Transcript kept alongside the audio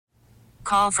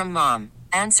Call from mom.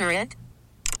 Answer it.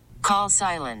 Call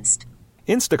silenced.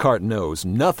 Instacart knows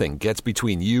nothing gets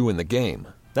between you and the game.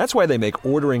 That's why they make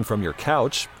ordering from your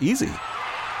couch easy.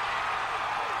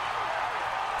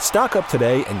 Stock up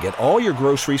today and get all your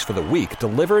groceries for the week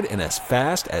delivered in as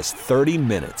fast as 30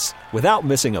 minutes without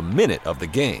missing a minute of the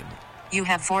game. You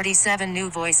have 47 new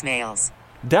voicemails.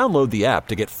 Download the app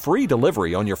to get free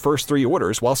delivery on your first 3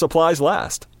 orders while supplies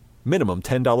last. Minimum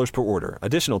 $10 per order.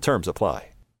 Additional terms apply.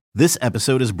 This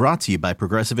episode is brought to you by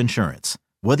Progressive Insurance.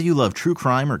 Whether you love true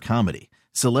crime or comedy,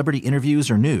 celebrity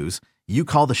interviews or news, you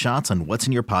call the shots on what's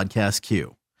in your podcast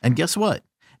queue. And guess what?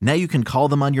 Now you can call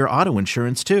them on your auto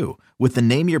insurance too with the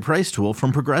Name Your Price tool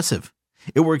from Progressive.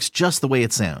 It works just the way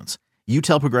it sounds. You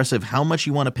tell Progressive how much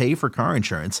you want to pay for car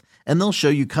insurance, and they'll show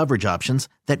you coverage options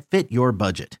that fit your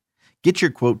budget. Get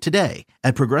your quote today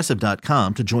at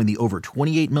Progressive.com to join the over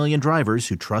 28 million drivers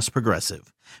who trust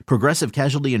Progressive. Progressive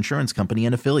Casualty Insurance Company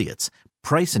and Affiliates.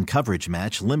 Price and coverage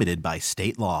match limited by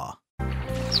state law.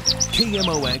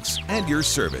 KMOX and your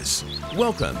service.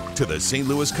 Welcome to the St.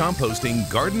 Louis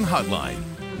Composting Garden Hotline.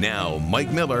 Now,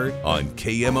 Mike Miller on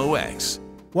KMOX.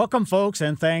 Welcome, folks,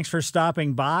 and thanks for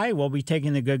stopping by. We'll be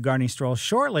taking the Good Gardening Stroll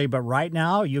shortly, but right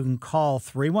now you can call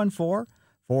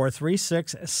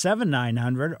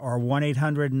 314-436-7900 or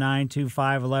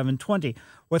 1-800-925-1120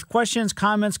 with questions,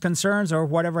 comments, concerns, or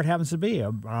whatever it happens to be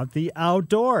about the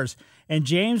outdoors. And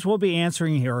James will be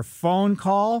answering your phone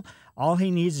call. All he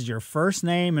needs is your first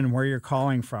name and where you're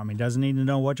calling from. He doesn't need to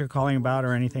know what you're calling about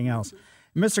or anything else.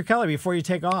 Mr. Kelly, before you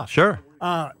take off. Sure.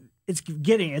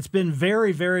 It's been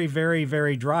very, very, very,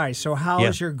 very dry. So how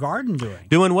is your garden doing?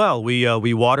 Doing well.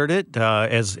 We watered it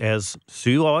as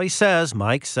Sue always says.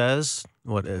 Mike says,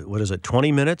 what is it,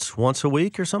 20 minutes once a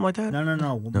week or something like that?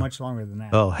 No. Much longer than that.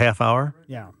 Oh, half hour?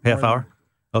 Yeah. Half hour?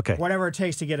 Okay. Whatever it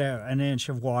takes to get an inch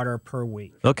of water per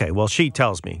week. Okay. Well, she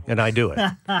tells me, and I do it.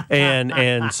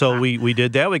 and so we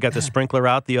did that. We got the sprinkler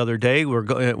out the other day. We're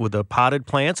going with the potted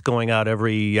plants going out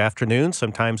every afternoon,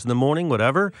 sometimes in the morning,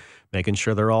 whatever, making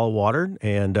sure they're all watered.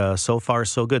 And so far,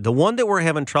 so good. The one that we're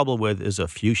having trouble with is a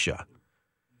fuchsia.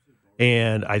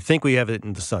 And I think we have it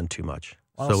in the sun too much.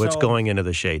 So it's going into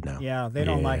the shade now. Yeah, they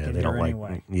don't like it here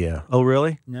anyway. Yeah. Oh,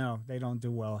 really? No, they don't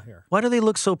do well here. Why do they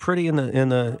look so pretty at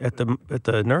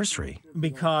the nursery?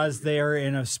 Because they're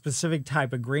in a specific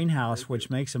type of greenhouse,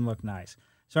 which makes them look nice.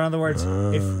 So in other words,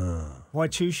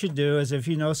 what you should do is if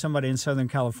you know somebody in Southern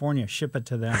California, ship it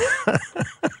to them.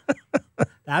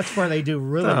 That's where they do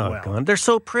really well. God. They're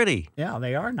so pretty. Yeah,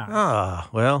 they are nice.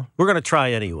 Well, we're going to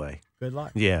try anyway. Good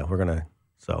luck. Yeah, we're going to.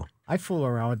 So I fool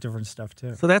around with different stuff,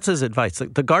 too. So that's his advice.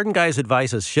 The garden guy's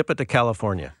advice is ship it to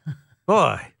California.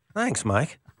 Boy, thanks,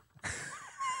 Mike.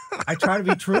 I try to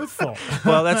be truthful.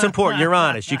 Well, that's important. You're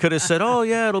honest. You could have said, oh,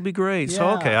 yeah, it'll be great. Yeah. So,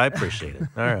 okay, I appreciate it.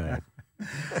 All right.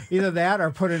 Either that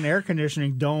or put an air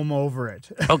conditioning dome over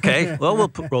it. Okay. Well,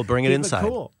 we'll bring it inside.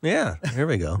 Cool. Yeah, here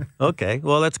we go. Okay.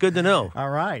 Well, that's good to know. All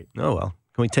right. Oh, well.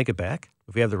 Can we take it back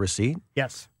if we have the receipt?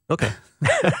 Yes. Okay.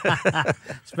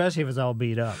 Especially if it's all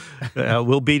beat up.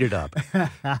 We'll beat it up.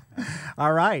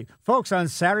 All right. Folks, on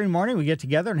Saturday morning, we get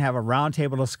together and have a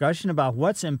roundtable discussion about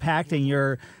what's impacting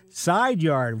your side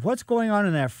yard. What's going on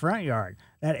in that front yard,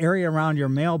 that area around your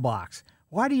mailbox.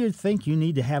 Why do you think you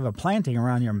need to have a planting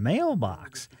around your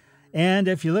mailbox? And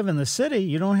if you live in the city,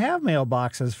 you don't have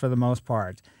mailboxes for the most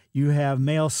part. You have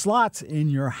mail slots in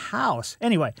your house.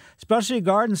 Anyway, specialty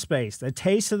garden space, the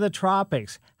taste of the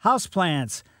tropics,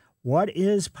 houseplants. What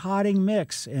is potting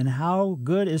mix and how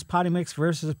good is potting mix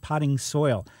versus potting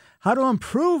soil? How to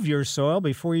improve your soil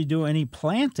before you do any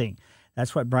planting.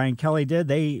 That's what Brian Kelly did.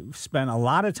 They spent a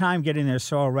lot of time getting their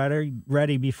soil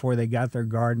ready before they got their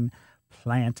garden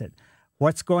planted.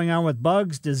 What's going on with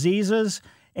bugs, diseases,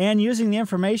 and using the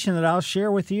information that I'll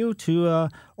share with you to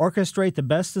orchestrate the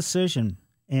best decision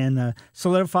and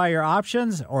solidify your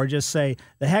options, or just say,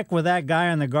 the heck with that guy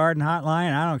on the garden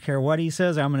hotline. I don't care what he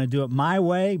says. I'm going to do it my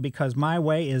way because my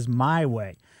way is my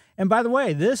way. And by the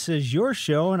way, this is your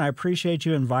show, and I appreciate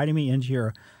you inviting me into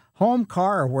your home,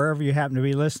 car, or wherever you happen to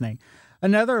be listening.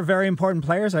 Another very important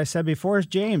player, as I said before, is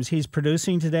James. He's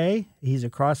producing today. He's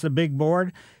across the big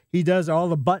board. He does all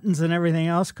the buttons and everything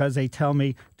else because they tell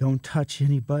me don't touch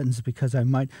any buttons because I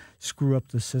might screw up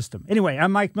the system. Anyway,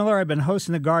 I'm Mike Miller. I've been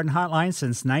hosting the Garden Hotline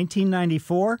since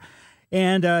 1994.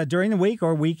 And during the week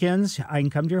or weekends, I can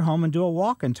come to your home and do a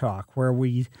walk and talk where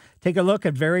we take a look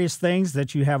at various things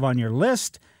that you have on your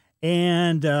list.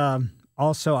 And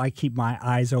also, I keep my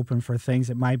eyes open for things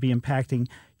that might be impacting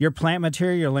your plant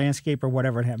material, your landscape, or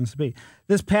whatever it happens to be.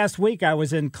 This past week, I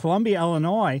was in Columbia,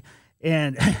 Illinois.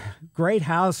 And great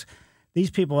house.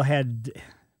 They've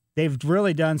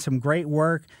really done some great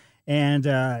work. And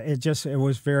it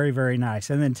was very, very nice.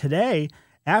 And then today,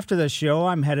 after the show,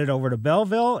 I'm headed over to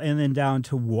Belleville and then down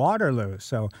to Waterloo.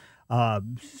 So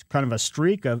kind of a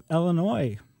streak of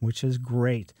Illinois, which is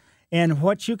great. And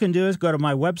what you can do is go to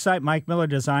my website,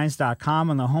 MikeMillerDesigns.com.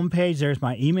 On the homepage, there's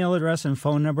my email address and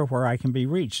phone number where I can be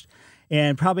reached.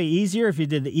 And probably easier if you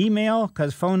did the email,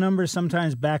 because phone numbers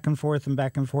sometimes back and forth and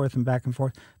back and forth and back and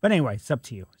forth. But anyway, it's up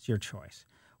to you. It's your choice.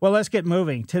 Well, let's get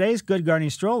moving. Today's Good Gardening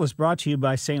Stroll is brought to you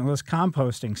by St. Louis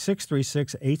Composting,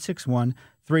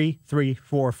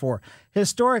 636-861-3344.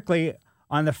 Historically,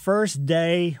 on the first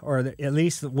day, or at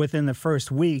least within the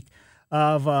first week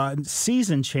of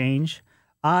season change,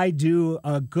 I do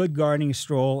a good gardening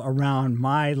stroll around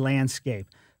my landscape.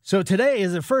 So today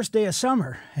is the first day of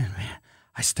summer, and man,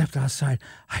 I stepped outside.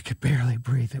 I could barely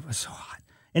breathe. It was so hot.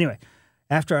 Anyway,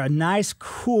 after a nice,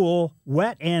 cool,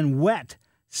 wet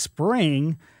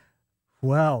spring,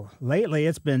 well, lately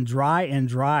it's been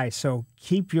dry, so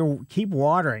keep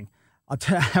watering.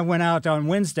 I went out on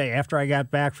Wednesday after I got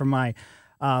back from my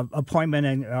appointment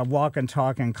and walk and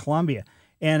talk in Columbia.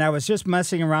 And I was just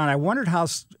messing around. I wondered how,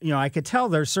 I could tell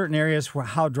there's certain areas where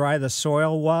how dry the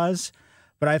soil was,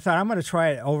 but I thought I'm going to try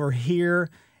it over here.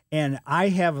 And I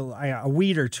have a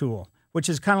weeder tool, which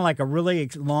is kind of like a really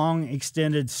long,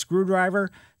 extended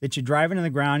screwdriver that you drive into the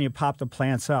ground, you pop the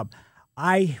plants up.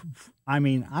 I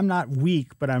mean, I'm not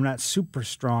weak, but I'm not super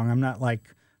strong. I'm not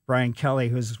like Brian Kelly,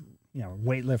 who's,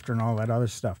 weightlifter and all that other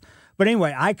stuff. But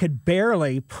anyway, I could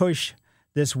barely push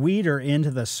this weeder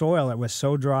into the soil. It was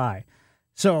so dry.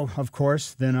 So, of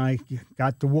course, then I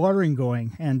got the watering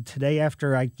going. And today,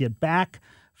 after I get back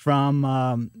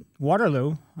from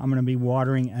Waterloo, I'm going to be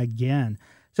watering again.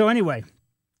 So anyway,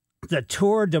 the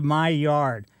tour de my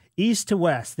yard, east to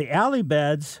west. The alley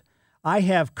beds, I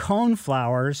have cone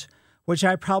flowers, which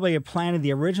I probably have planted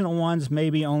the original ones,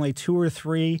 maybe only 2 or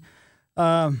 3,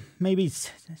 maybe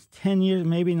 10 years,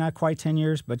 maybe not quite 10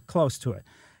 years, but close to it.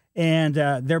 And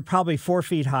they're probably 4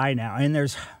 feet high now. And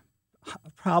there's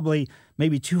probably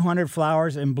maybe 200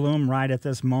 flowers in bloom right at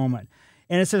this moment.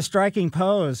 And it's a striking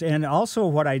pose. And also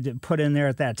what I did put in there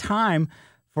at that time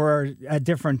for a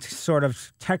different sort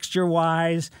of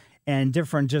texture-wise and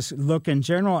different just look in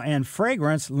general and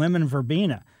fragrance, lemon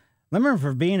verbena. Lemon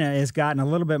verbena has gotten a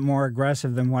little bit more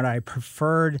aggressive than what I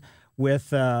preferred with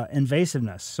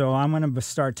invasiveness. So I'm going to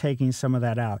start taking some of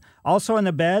that out. Also in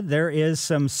the bed, there is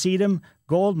some sedum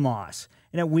gold moss,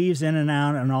 and it weaves in and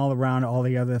out and all around all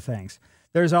the other things.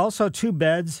 There's also 2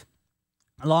 beds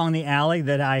along the alley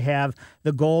that I have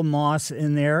the gold moss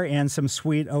in there and some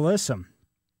sweet alyssum.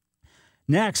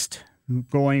 Next,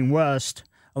 going west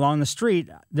along the street,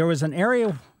 there was an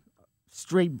area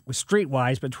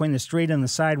streetwise between the street and the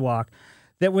sidewalk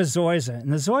that was zoysia.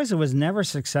 And the zoysia was never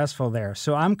successful there.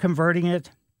 So I'm converting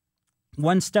it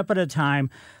one step at a time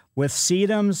with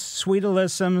sedums, sweet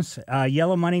alyssums,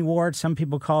 yellow moneywort. Some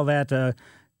people call that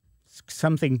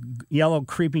something yellow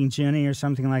creeping jenny or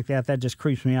something like that. That just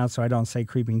creeps me out, so I don't say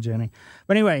creeping jenny.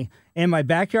 But anyway, in my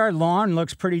backyard lawn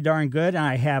looks pretty darn good. And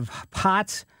I have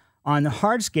pots on the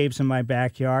hardscapes in my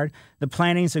backyard. The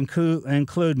plantings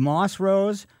include moss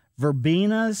rose,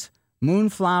 verbenas,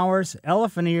 moonflowers,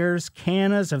 elephant ears,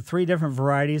 cannas of 3 different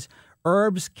varieties,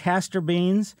 herbs, castor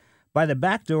beans. By the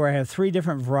back door, I have 3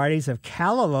 different varieties of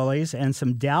calla lilies and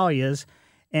some dahlias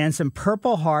and some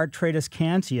purple heart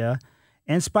tradescantia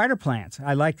and spider plants.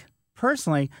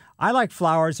 Personally, I like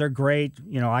flowers. They're great.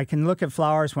 I can look at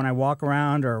flowers when I walk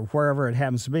around or wherever it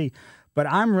happens to be, but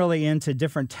I'm really into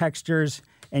different textures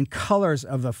and colors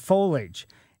of the foliage.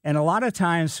 And a lot of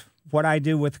times what I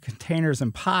do with containers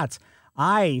and pots,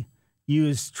 I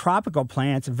use tropical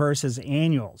plants versus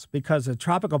annuals because the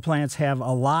tropical plants have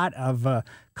a lot of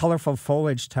colorful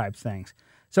foliage type things.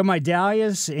 So my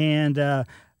dahlias and I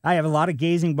have a lot of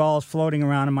gazing balls floating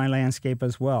around in my landscape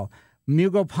as well.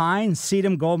 Mugo pine,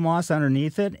 sedum gold moss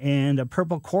underneath it, and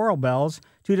purple coral bells,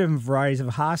 2 different varieties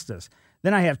of hostas.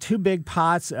 Then I have 2 big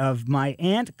pots of my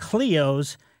Aunt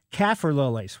Cleo's kaffir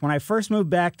lilies. When I first moved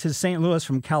back to St. Louis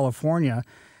from California,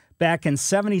 back in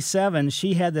 1977,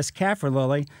 she had this kaffir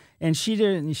lily, and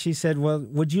she said, well,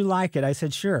 would you like it? I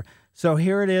said, sure. So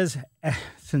here it is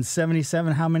since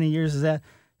 1977. How many years is that?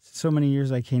 So many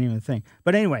years I can't even think.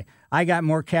 But anyway, I got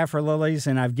more kaffir lilies,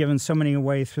 and I've given so many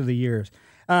away through the years.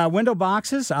 Window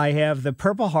boxes, I have the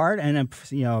purple heart and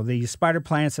the spider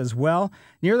plants as well.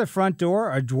 Near the front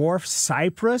door, a dwarf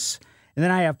cypress, and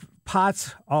then I have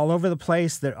pots all over the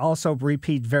place that also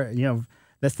repeat the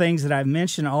things that I've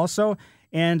mentioned also.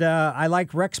 And I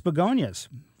like Rex begonias.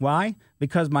 Why?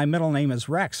 Because my middle name is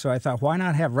Rex. So I thought, why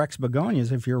not have Rex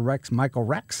begonias if you're Michael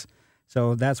Rex?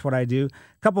 So that's what I do.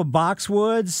 A couple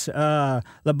boxwoods,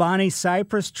 Labani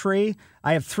cypress tree.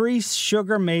 I have 3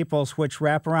 sugar maples which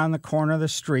wrap around the corner of the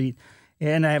street.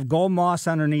 And I have gold moss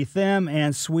underneath them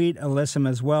and sweet alyssum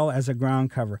as well as a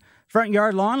ground cover. Front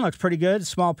yard lawn looks pretty good.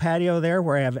 Small patio there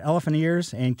where I have elephant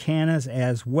ears and cannas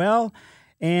as well.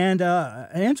 And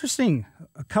an interesting,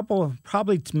 a couple,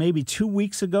 probably maybe 2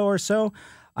 weeks ago or so,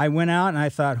 I went out and I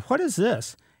thought, what is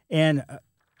this? And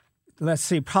let's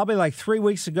see, probably like 3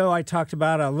 weeks ago, I talked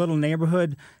about a little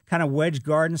neighborhood kind of wedge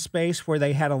garden space where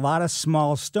they had a lot of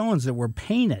small stones that were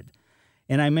painted.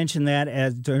 And I mentioned that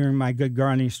during my Good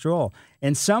Gardening Stroll.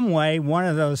 In some way, one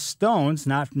of those stones,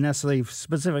 not necessarily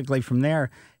specifically from there,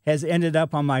 has ended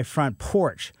up on my front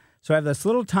porch. So I have this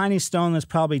little tiny stone that's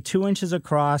probably 2 inches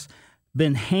across,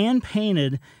 been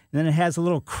hand-painted, and then it has a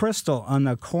little crystal on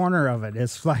the corner of it.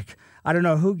 It's like, I don't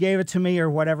know who gave it to me or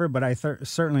whatever, but I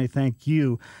certainly thank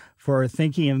you for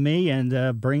thinking of me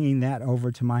and bringing that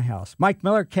over to my house. Mike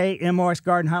Miller, KMOX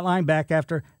Garden Hotline, back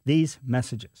after these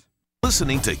messages.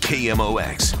 Listening to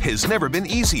KMOX has never been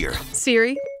easier.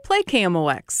 Siri, play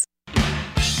KMOX.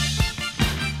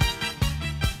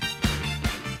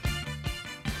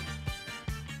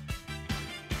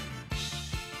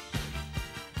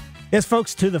 Yes,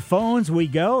 folks, to the phones we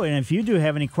go. And if you do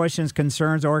have any questions,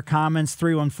 concerns, or comments,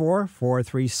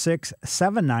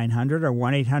 314-436-7900 or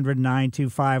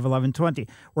 1-800-925-1120.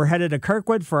 We're headed to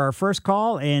Kirkwood for our first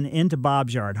call and into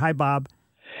Bob's yard. Hi, Bob.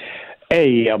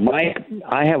 Hey, Mike,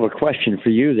 I have a question for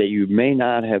you that you may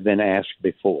not have been asked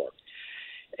before.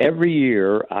 Every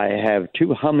year, I have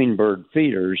 2 hummingbird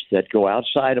feeders that go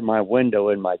outside of my window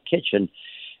in my kitchen,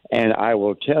 and I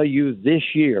will tell you this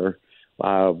year,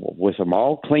 with them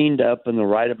all cleaned up and the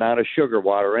right amount of sugar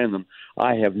water in them,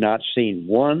 I have not seen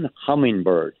one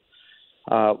hummingbird.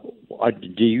 Do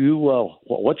you?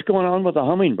 What's going on with the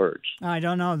hummingbirds? I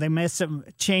don't know. They must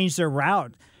have changed their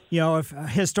route. You know, if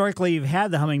historically you've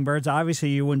had the hummingbirds, obviously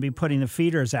you wouldn't be putting the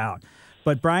feeders out.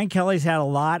 But Brian Kelly's had a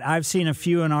lot. I've seen a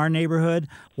few in our neighborhood.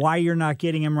 Why you're not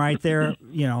getting them right there,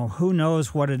 you know, who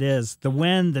knows what it is. The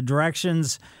wind, the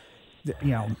directions,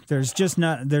 you know, there's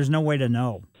no way to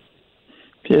know.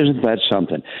 Isn't that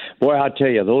something? Boy, I'll tell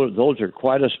you, those are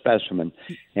quite a specimen,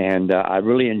 and I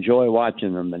really enjoy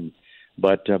watching them.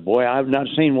 But boy, I've not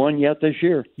seen one yet this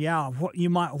year. Yeah, what you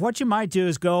might do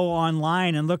is go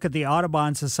online and look at the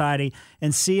Audubon Society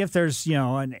and see if there's, you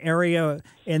know, an area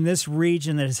in this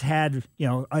region that has had, you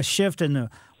know, a shift in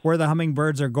where the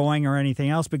hummingbirds are going or anything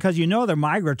else, because you know they're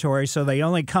migratory, so they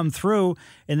only come through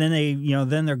and then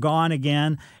then they're gone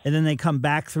again, and then they come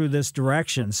back through this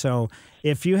direction. So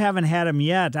if you haven't had them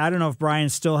yet, I don't know if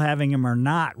Brian's still having them or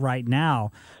not right now,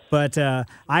 but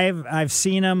I've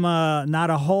seen them,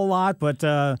 not a whole lot, but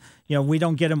you know, we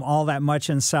don't get them all that much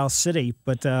in South City,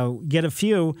 but get a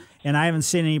few, and I haven't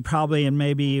seen any probably in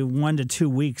maybe 1 to 2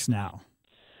 weeks now.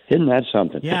 Isn't that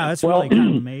something? Yeah, that's really kind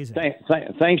of amazing.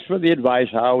 Thanks for the advice.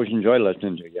 I always enjoy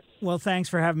listening to you. Well, thanks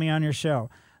for having me on your show.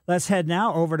 Let's head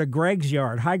now over to Greg's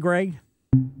yard. Hi, Greg.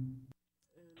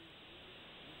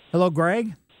 Hello,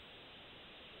 Greg.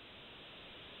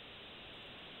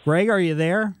 Greg, are you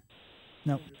there?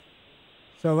 No.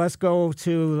 So let's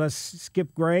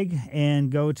skip Greg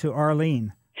and go to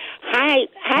Arlene. Hi,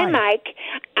 Mike.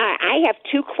 I have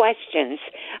 2 questions.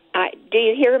 Do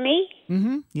you hear me?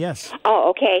 Mm-hmm. Yes. Oh,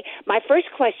 okay. My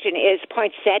first question is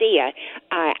poinsettia.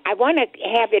 I want to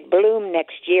have it bloom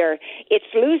next year. It's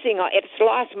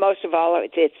lost most of all of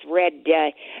its red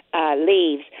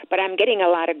leaves, but I'm getting a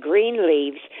lot of green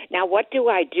leaves. Now, what do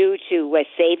I do to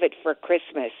save it for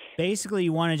Christmas? Basically,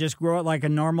 you want to just grow it like a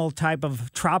normal type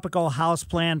of tropical house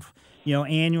plant, you know,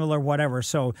 annual or whatever.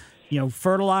 So, you know,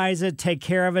 fertilize it, take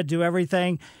care of it, do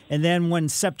everything. And then when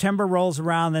September rolls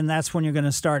around, then that's when you're going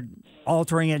to start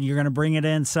altering it. You're going to bring it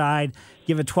inside,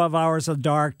 give it 12 hours of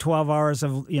dark, 12 hours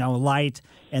of, you know, light,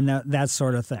 and that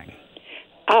sort of thing.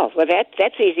 Oh, well,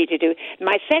 that's easy to do.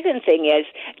 My second thing is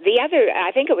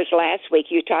I think it was last week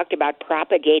you talked about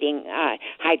propagating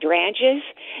hydrangeas,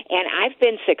 and I've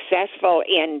been successful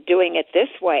in doing it this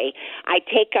way. I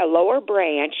take a lower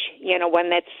branch, you know, one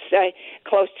that's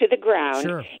close to the ground,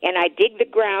 sure, and I dig the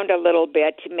ground a little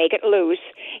bit to make it loose,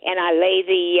 and I lay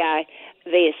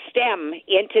the stem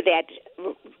into that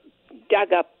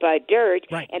dug up dirt,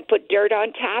 right, and put dirt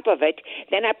on top of it.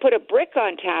 Then I put a brick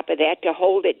on top of that to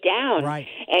hold it down. Right.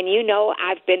 And you know,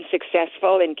 I've been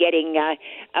successful in getting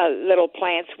little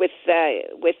plants with the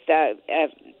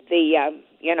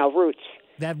roots.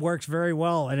 That works very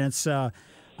well, and it's. I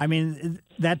mean,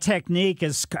 that technique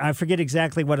is, I forget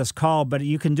exactly what it's called, but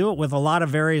you can do it with a lot of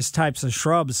various types of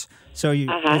shrubs. So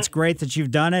it's great that you've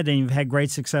done it and you've had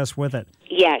great success with it.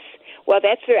 Yes. Well,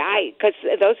 that's because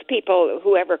those people,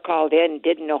 whoever called in,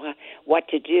 didn't know what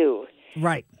to do.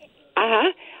 Right.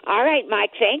 Uh-huh. All right,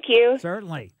 Mike, thank you.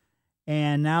 Certainly.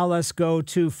 And now let's go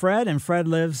to Fred, and Fred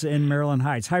lives in Maryland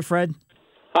Heights. Hi, Fred.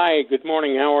 Hi, good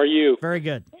morning. How are you? Very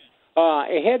good.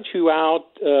 I had you out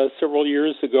several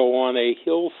years ago on a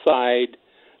hillside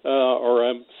or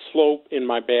a slope in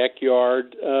my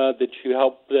backyard that you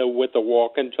helped with a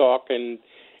walk and talk and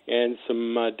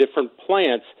some different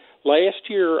plants. Last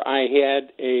year I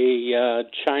had a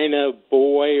China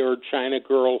boy or China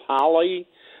girl holly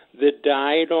that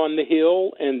died on the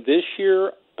hill, and this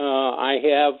year I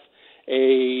have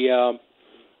a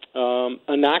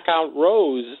knockout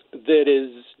rose that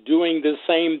is doing the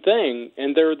same thing,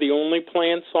 and they're the only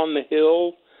plants on the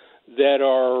hill that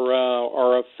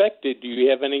are affected. Do you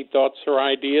have any thoughts or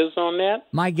ideas on that?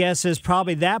 My guess is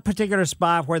probably that particular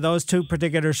spot where those two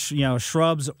particular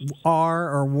shrubs are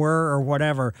or were or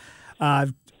whatever.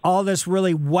 All this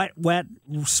really wet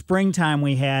springtime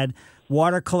we had,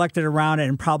 water collected around it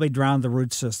and probably drowned the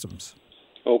root systems.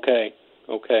 Okay.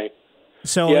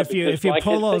 So yeah, if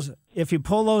you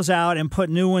pull those out and put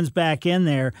new ones back in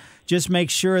there, just make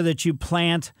sure that you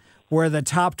plant where the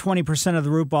top 20% of the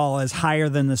root ball is higher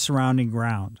than the surrounding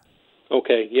ground.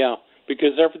 Okay, yeah,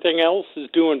 because everything else is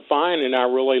doing fine, and I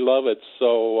really love it.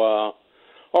 So, all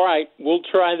right, we'll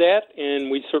try that, and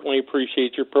we certainly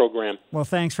appreciate your program. Well,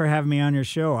 thanks for having me on your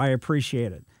show. I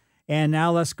appreciate it. And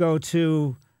now let's go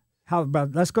to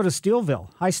Steelville.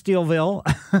 Hi, Steelville.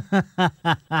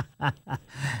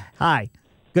 Hi.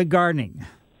 Good gardening.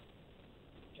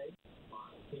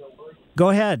 Go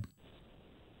ahead.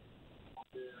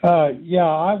 Yeah,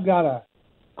 I've got a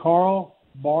Carl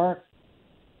bark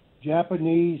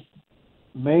Japanese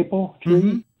maple tree.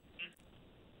 Mm-hmm.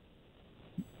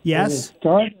 Yes.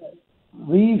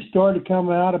 Leaves started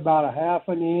coming out about a half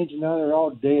an inch, and now they're all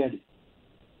dead.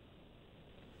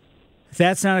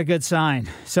 That's not a good sign.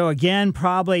 So again,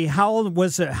 probably how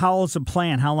old's the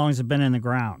plant? How long has it been in the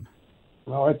ground?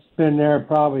 Well, it's been there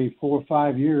probably 4 or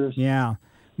 5 years. Yeah.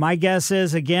 My guess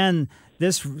is, again,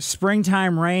 this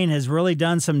springtime rain has really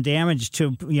done some damage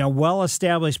to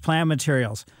well-established plant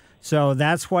materials. So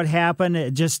that's what happened.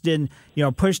 It just didn't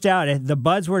pushed out. The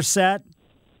buds were set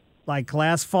like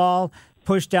last fall,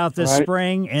 pushed out this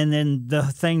spring, and then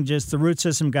the root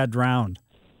system got drowned.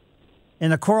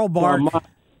 And the coral bark,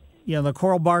 the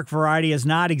coral bark variety is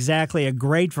not exactly a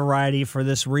great variety for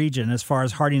this region as far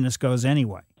as hardiness goes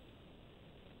anyway.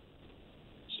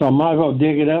 So I might as well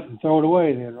dig it up and throw it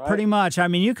away then, right? Pretty much. I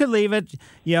mean, you could leave it,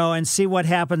 and see what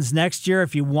happens next year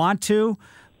if you want to.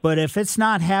 But if it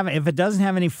doesn't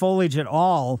have any foliage at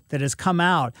all that has come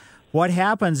out, what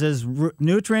happens is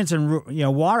nutrients and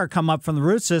water come up from the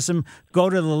root system, go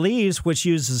to the leaves, which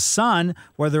uses sun,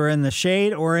 whether in the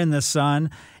shade or in the sun,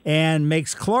 and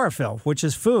makes chlorophyll, which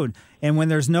is food. And when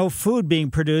there's no food being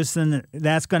produced, then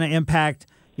that's going to impact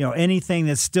anything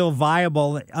that's still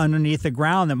viable underneath the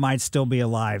ground that might still be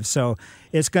alive. So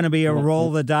it's going to be a roll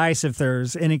of the dice if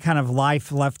there's any kind of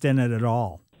life left in it at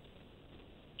all.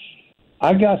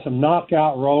 I got some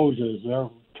knockout roses. They're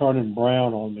turning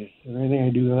brown on me. Is there anything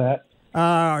to do with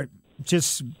that?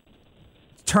 Just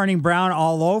turning brown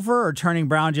all over, or turning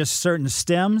brown just certain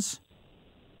stems?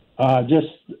 Just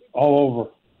all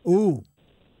over. Ooh.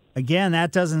 Again,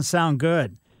 that doesn't sound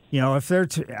good. If they're,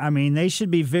 they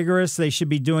should be vigorous. They should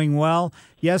be doing well.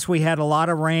 Yes, we had a lot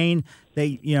of rain.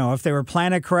 If they were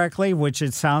planted correctly, which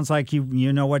it sounds like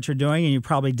you know what you're doing, and you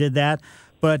probably did that.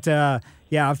 But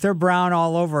if they're brown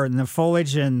all over in the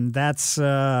foliage, and that's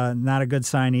not a good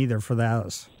sign either for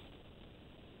those.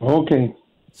 Okay.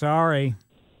 Sorry.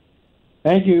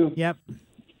 Thank you. Yep.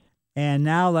 And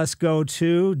now let's go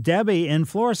to Debbie in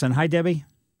Florissant. Hi, Debbie.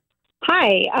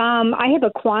 Hi, I have a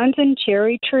Kwanzan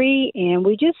cherry tree, and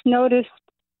we just noticed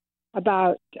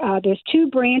about there's two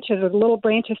branches or little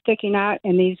branches sticking out,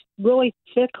 and these really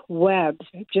thick webs,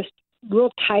 just real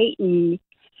tight, and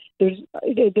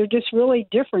they're just really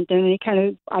different than any kind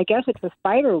of, I guess it's a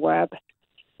spider web.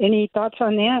 Any thoughts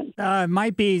on that? It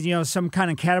might be, some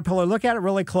kind of caterpillar. Look at it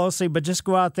really closely, but just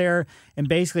go out there and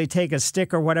basically take a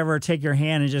stick or whatever, take your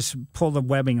hand and just pull the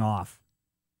webbing off.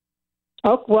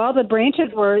 Oh, well, the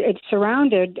branches where it's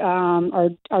surrounded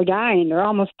are dying. They're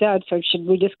almost dead. So should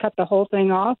we just cut the whole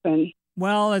thing off?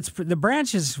 Well, it's the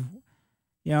branches.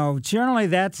 Generally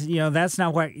that's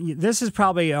not what. This is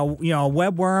probably a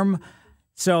webworm.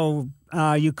 So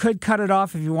you could cut it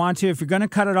off if you want to. If you're going to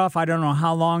cut it off, I don't know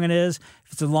how long it is.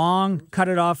 If it's long, cut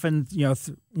it off in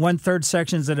 1/3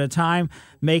 sections at a time,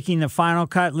 making the final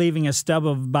cut, leaving a stub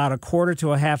of about 1/4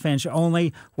 to a 1/2 inch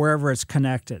only wherever it's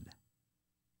connected.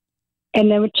 And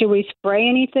then should we spray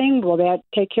anything? Will that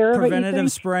take care of it?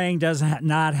 Preventative spraying does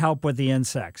not help with the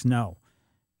insects. No.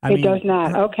 It does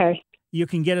not. Okay. You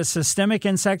can get a systemic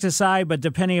insecticide, but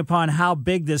depending upon how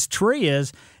big this tree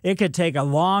is, it could take a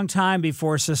long time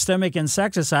before systemic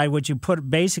insecticide, which you put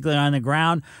basically on the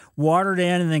ground, watered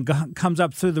in, and then comes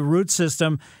up through the root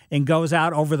system and goes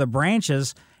out over the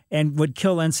branches and would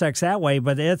kill insects that way.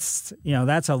 But it's,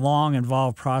 that's a long,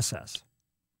 involved process.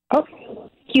 Okay.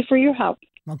 Thank you for your help.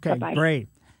 Okay, Bye-bye. Great.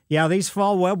 Yeah, these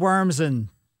fall webworms and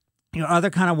other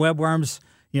kind of webworms,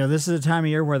 this is the time of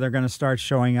year where they're going to start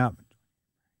showing up.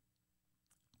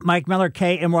 Mike Miller,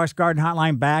 KMOX Garden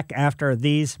Hotline, back after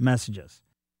these messages.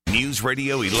 News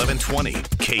Radio 1120,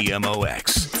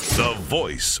 KMOX, the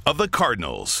voice of the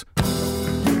Cardinals.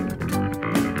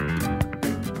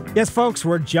 Yes, folks,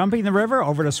 we're jumping the river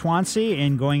over to Swansea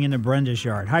and going into Brenda's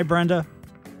yard. Hi, Brenda.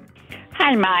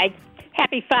 Hi, Mike.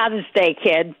 Happy Father's Day,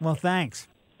 kid. Well, thanks.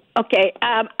 Okay,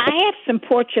 I have some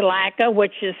portulaca,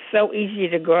 which is so easy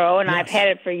to grow, and I've had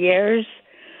it for years.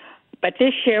 But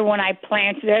this year, when I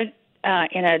planted it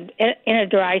in a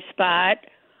dry spot,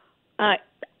 I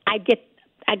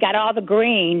got all the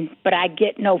green, but I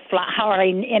get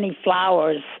hardly any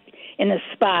flowers in the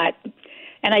spot.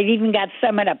 And I even got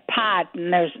some in a pot,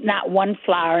 and there's not one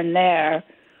flower in there.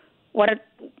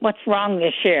 What's wrong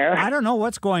this year? I don't know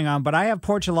what's going on, but I have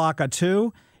portulaca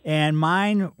too, and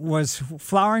mine was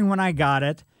flowering when I got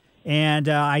it. And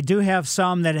I do have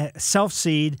some that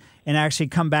self-seed and actually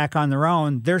come back on their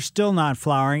own. They're still not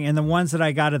flowering. And the ones that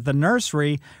I got at the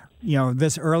nursery,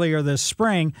 this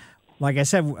spring, like I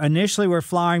said, initially were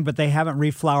flowering, but they haven't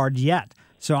reflowered yet.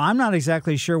 So I'm not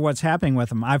exactly sure what's happening with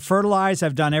them. I've fertilized.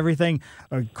 I've done everything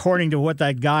according to what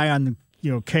that guy on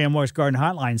KMOX Garden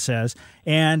Hotline says.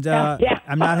 And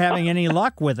I'm not having any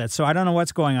luck with it. So I don't know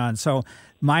what's going on. So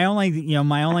my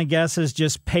only guess is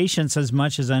just patience as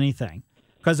much as anything.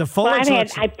 Because the foliage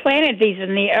I planted these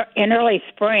in early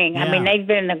spring. Yeah. I mean, they've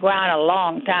been in the ground a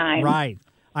long time. Right.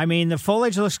 I mean, the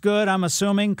foliage looks good, I'm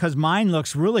assuming, because mine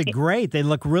looks really great. They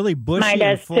look really bushy. Mine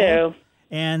does and full. too.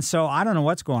 And so I don't know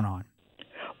what's going on.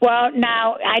 Well,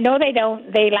 now, I know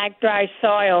they like dry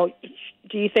soil.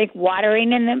 Do you think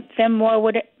watering in them more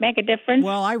would it make a difference?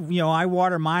 Well, I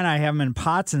water mine. I have them in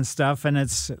pots and stuff, and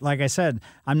it's, like I said,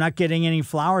 I'm not getting any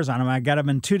flowers on them. I got them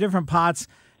in 2 different pots.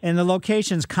 And the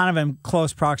location's kind of in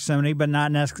close proximity, but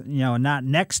not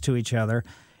next to each other.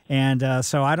 And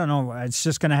so I don't know. It's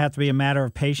just going to have to be a matter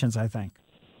of patience, I think.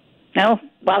 No?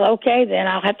 Well, okay, then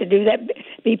I'll have to do that.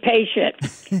 Be patient.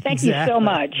 Thank you so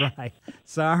much. Right.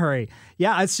 Sorry.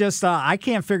 Yeah, it's just I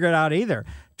can't figure it out either.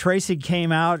 Tracy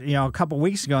came out, a couple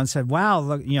weeks ago and said, wow,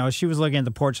 look, she was looking at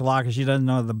the portulaca. She doesn't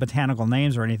know the botanical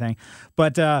names or anything.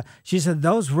 But she said,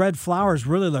 those red flowers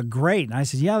really look great. And I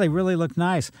said, yeah, they really look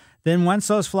nice. Then once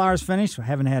those flowers finished, I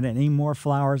haven't had any more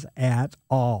flowers at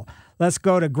all. Let's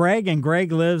go to Greg, and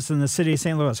Greg lives in the city of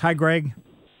St. Louis. Hi, Greg.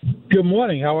 Good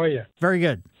morning. How are you? Very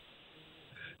good.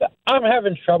 I'm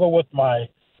having trouble with my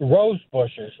rose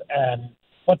bushes, and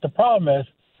what the problem is,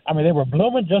 they were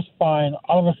blooming just fine.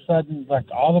 All of a sudden, like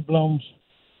all the blooms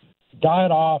died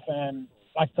off, and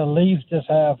like the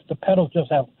petals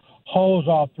just have holes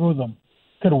all through them.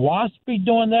 Could wasps be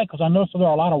doing that? Because I noticed there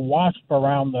are a lot of wasps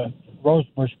around the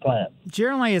rosebush plant.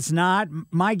 Generally, it's not.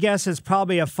 My guess is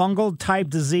probably a fungal type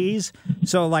disease,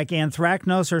 so like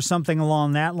anthracnose or something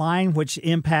along that line, which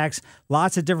impacts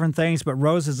lots of different things, but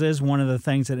roses is one of the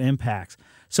things that impacts.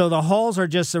 So the holes are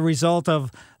just a result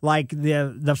of like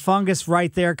the fungus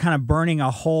right there kind of burning a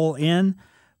hole in,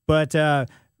 but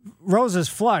roses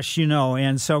flush,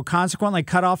 and so consequently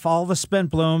cut off all the spent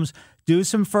blooms, do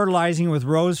some fertilizing with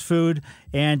rose food,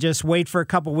 and just wait for a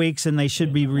couple weeks and they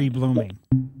should be reblooming.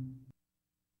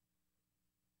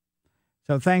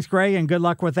 So thanks, Greg, and good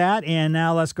luck with that. And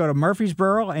now let's go to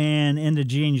Murfreesboro and into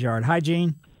Gene's yard. Hi,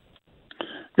 Gene.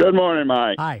 Good morning,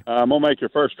 Mike. Hi. I'm going to make your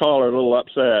first caller a little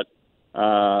upset.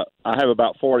 I have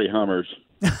about 40 Hummers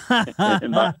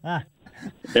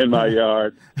in my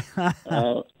yard.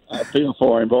 I feel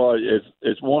for him, boy.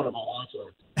 It's wonderful.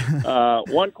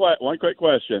 One quick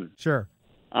question. Sure.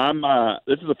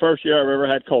 This is the first year I've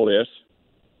ever had coleus.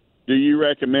 Do you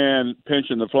recommend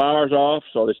pinching the flowers off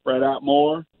so they spread out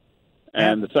more?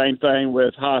 And the same thing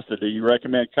with hosta. Do you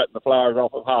recommend cutting the flowers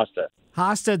off of hosta?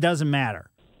 Hosta doesn't matter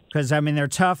because, they're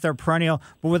tough, they're perennial.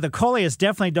 But with the coleus,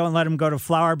 definitely don't let them go to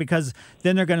flower because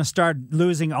then they're going to start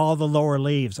losing all the lower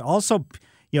leaves. Also,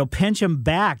 pinch them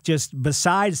back just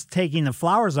besides taking the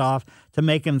flowers off to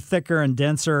make them thicker and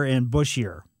denser and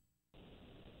bushier.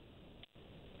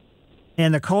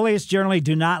 And the coleus generally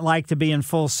do not like to be in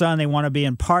full sun. They want to be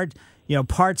in part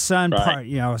sun,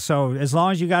 right. So as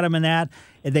long as you got them in that,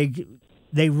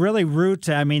 they really root.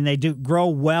 I mean, they do grow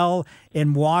well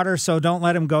in water, so don't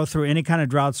let them go through any kind of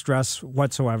drought stress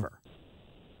whatsoever.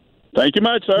 Thank you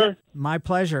much, sir. Yeah, my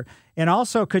pleasure. And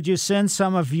also, could you send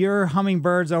some of your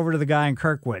hummingbirds over to the guy in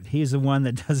Kirkwood? He's the one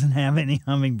that doesn't have any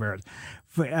hummingbirds.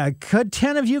 Could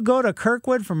 10 of you go to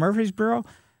Kirkwood from Murfreesboro?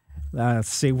 Let's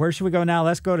see. Where should we go now?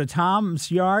 Let's go to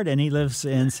Tom's yard, and he lives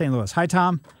in St. Louis. Hi,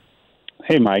 Tom.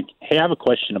 Hey, Mike. Hey, I have a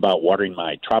question about watering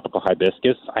my tropical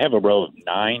hibiscus. I have a row of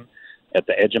 9 at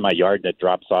the edge of my yard that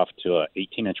drops off to a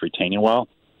 18-inch retaining wall,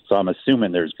 so I'm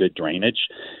assuming there's good drainage,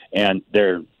 and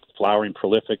they're flowering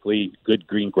prolifically, good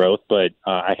green growth, but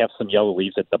I have some yellow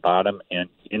leaves at the bottom and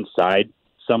inside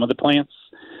some of the plants.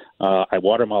 I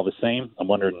water them all the same. I'm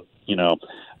wondering,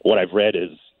 what I've read is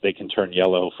they can turn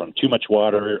yellow from too much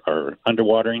water or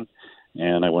underwatering,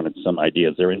 and I wanted some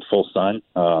ideas. They're in full sun.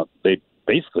 They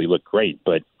basically look great,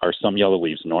 but are some yellow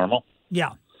leaves normal?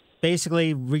 Yeah.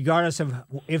 Basically, regardless of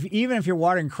even if you're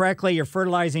watering correctly, you're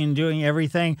fertilizing and doing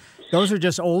everything, those are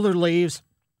just older leaves.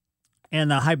 And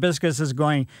the hibiscus is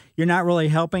going, you're not really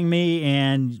helping me,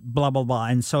 and blah, blah, blah.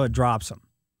 And so it drops them,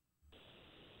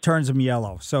 turns them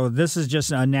yellow. So this is just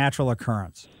a natural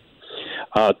occurrence.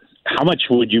 How much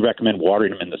would you recommend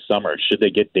watering them in the summer? Should they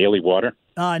get daily water?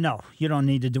 No, you don't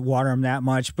need to water them that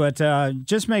much. But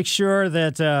just make sure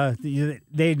that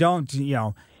they don't,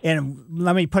 and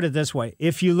let me put it this way.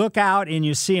 If you look out and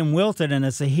you see them wilted and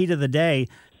it's the heat of the day,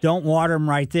 don't water them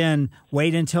right then.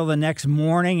 Wait until the next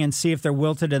morning and see if they're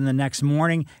wilted in the next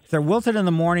morning. If they're wilted in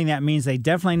the morning, that means they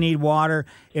definitely need water.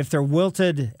 If they're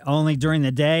wilted only during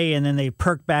the day and then they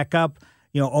perk back up,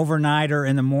 overnight or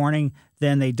in the morning,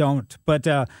 then they don't. But,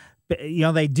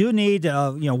 they do need,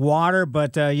 water,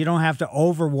 but you don't have to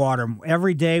overwater them.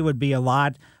 Every day would be a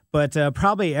lot, but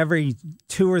probably every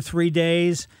 2 or 3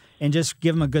 days, and just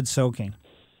give them a good soaking.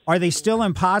 Are they still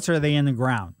in pots or are they in the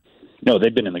ground? No,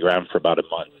 they've been in the ground for about a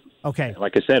month. Okay.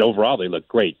 Like I said, overall they look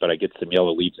great, but I get some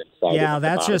yellow leaves inside. Yeah,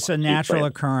 that's just a natural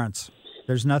occurrence.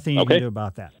 There's nothing you can do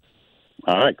about that.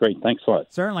 All right, great. Thanks a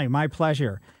lot. Certainly, my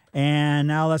pleasure. And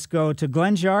now let's go to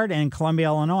Glenn's yard in Columbia,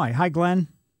 Illinois. Hi, Glenn.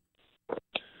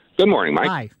 Good morning,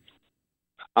 Mike.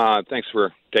 Hi. Thanks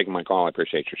for taking my call. I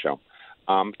appreciate your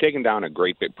show. Taking down a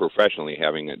great big, professionally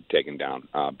having it taken down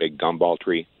a big gumball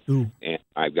tree. Ooh. And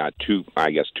I've got two or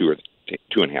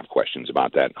 2.5 questions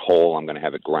about that hole. I'm going to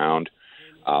have it ground.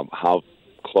 How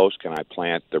close can I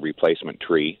plant the replacement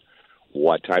tree?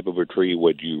 What type of a tree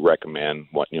would you recommend?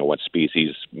 What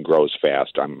species grows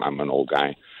fast? I'm an old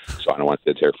guy, so I don't want to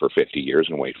sit there for 50 years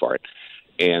and wait for it.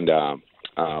 And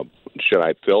should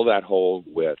I fill that hole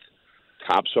with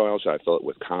topsoil? Should I fill it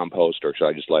with compost, or should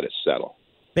I just let it settle?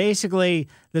 Basically,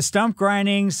 the stump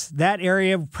grindings, that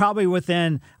area probably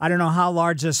within, I don't know how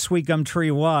large this sweet gum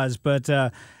tree was, but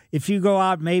if you go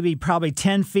out probably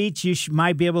 10 feet, you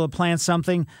might be able to plant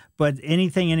something, but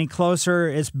anything any closer,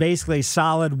 it's basically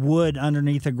solid wood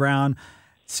underneath the ground.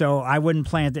 So I wouldn't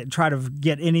plant it, try to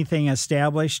get anything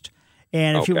established.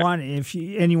 And if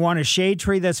you want a shade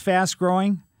tree that's fast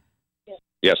growing?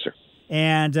 Yes, sir.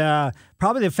 And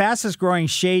probably the fastest growing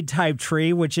shade type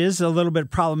tree, which is a little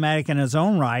bit problematic in its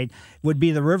own right, would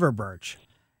be the river birch.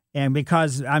 And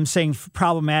because I'm saying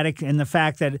problematic in the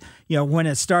fact that, when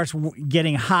it starts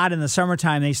getting hot in the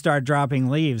summertime, they start dropping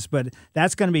leaves. But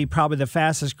that's going to be probably the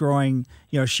fastest growing,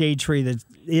 shade tree that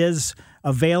is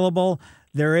available.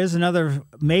 There is another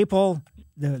maple,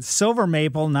 the silver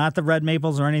maple, not the red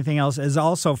maples or anything else, is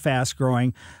also fast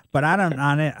growing. But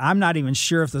I'm not even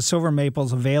sure if the silver maple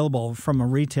is available from a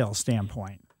retail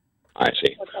standpoint. I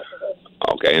see.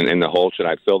 Okay, and the hole, should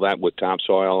I fill that with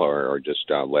topsoil or just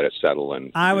let it settle?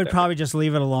 I would probably just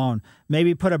leave it alone.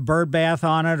 Maybe put a bird bath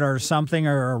on it or something,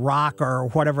 or a rock or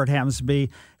whatever it happens to be,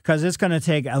 because it's going to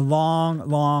take a long,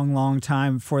 long, long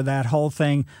time for that whole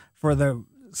thing, for the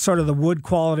sort of the wood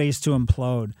qualities to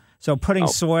implode. So putting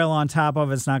soil on top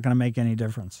of it's not going to make any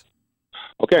difference.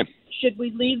 Okay. Should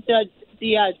we leave the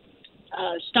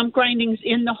stump grindings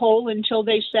in the hole until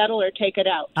they settle, or take it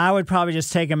out? I would probably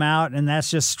just take them out, and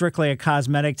that's just strictly a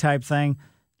cosmetic type thing.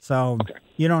 So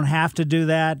you don't have to do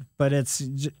that, but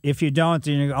if you don't,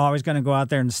 then you're always going to go out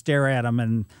there and stare at them,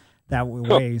 and that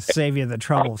way save you the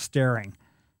trouble of staring.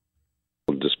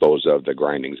 Dispose of the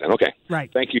grindings. And okay. Right.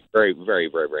 Thank you very, very,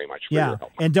 very, very much for your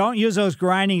help. And don't use those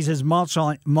grindings as mulch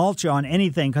on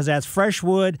anything, because that's fresh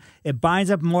wood. It binds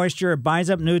up moisture, it binds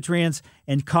up nutrients,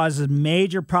 and causes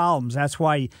major problems. That's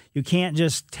why you can't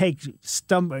just take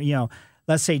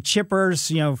let's say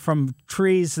chippers, from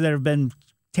trees that have been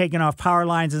taken off power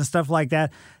lines and stuff like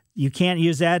that. You can't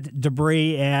use that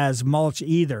debris as mulch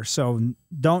either. So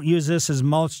don't use this as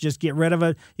mulch. Just get rid of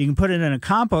it. You can put it in a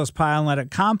compost pile and let it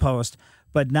compost,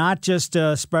 but not just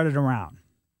spread it around.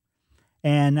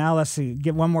 And now let's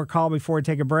get one more call before we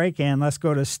take a break, and let's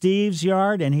go to Steve's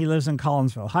yard, and he lives in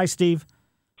Collinsville. Hi, Steve.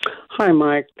 Hi,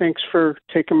 Mike. Thanks for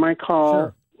taking my call.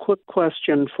 Sure. Quick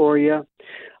question for you.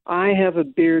 I have a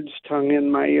beard's tongue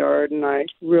in my yard, and I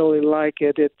really like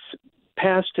it. It's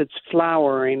past its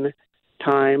flowering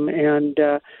time, and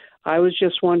I was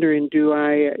just wondering, do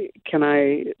I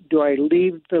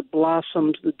leave the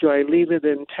blossoms? Do I leave it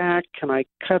intact? Can I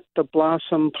cut the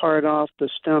blossom part off, the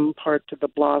stem part to the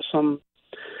blossom?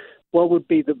 What would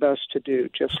be the best to do?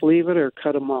 Just leave it or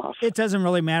cut them off? It doesn't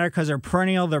really matter because they're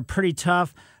perennial. They're pretty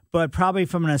tough, but probably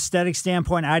from an aesthetic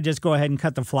standpoint, I'd just go ahead and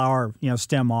cut the flower,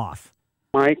 stem off.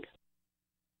 Mike?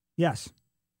 Yes.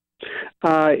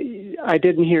 I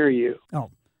didn't hear you. Oh,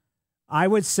 I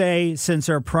would say since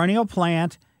they're a perennial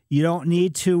plant, you don't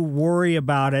need to worry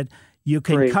about it. You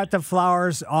can cut the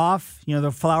flowers off,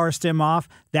 the flower stem off.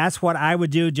 That's what I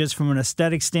would do just from an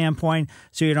aesthetic standpoint,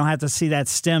 so you don't have to see that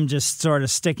stem just sort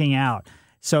of sticking out.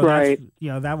 So that's,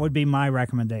 that would be my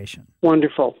recommendation.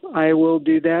 Wonderful. I will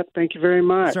do that. Thank you very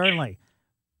much. Certainly.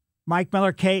 Mike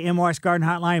Miller, KMOX Garden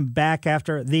Hotline, back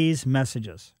after these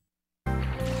messages.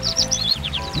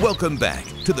 Welcome back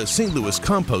to the St. Louis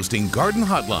Composting Garden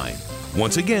Hotline.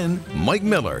 Once again, Mike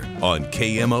Miller on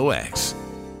KMOX.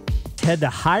 Head to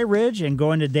High Ridge and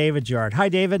go into David's yard. Hi,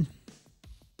 David.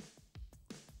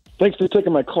 Thanks for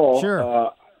taking my call.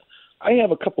 Sure. I have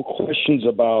a couple questions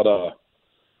about.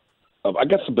 I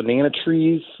got some banana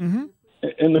trees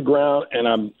in the ground,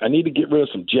 and I need to get rid of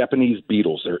some Japanese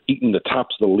beetles. They're eating the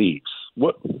tops of the leaves.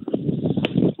 What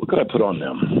could I put on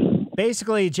them?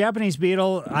 Basically, Japanese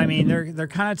beetle, they're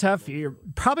kind of tough. You're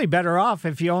probably better off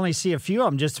if you only see a few of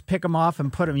them, just to pick them off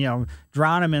and put them,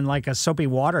 drown them in like a soapy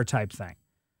water type thing.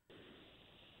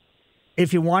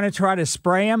 If you want to try to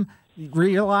spray them,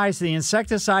 realize the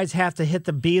insecticides have to hit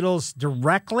the beetles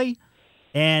directly.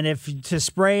 And if to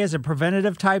spray as a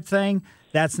preventative type thing,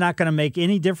 that's not going to make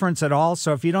any difference at all.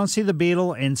 So if you don't see the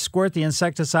beetle and squirt the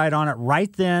insecticide on it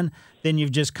right then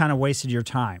you've just kind of wasted your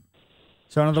time.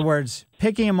 So in other words,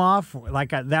 picking them off,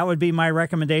 that would be my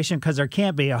recommendation, because there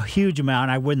can't be a huge amount,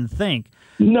 I wouldn't think.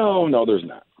 No, there's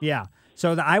not. Yeah.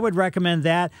 So I would recommend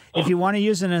that. If you want to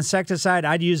use an insecticide,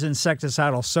 I'd use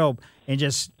insecticidal soap and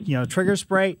just, trigger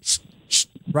spray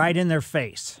right in their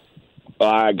face.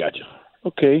 I got you.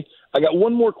 Okay. I got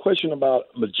one more question about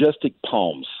majestic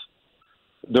palms.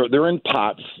 They're in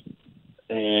pots,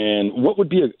 and what would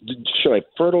be should I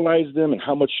fertilize them, and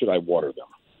how much should I water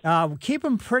them? Keep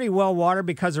them pretty well watered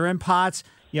because they're in pots.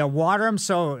 Water them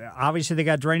so obviously they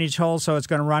got drainage holes, so it's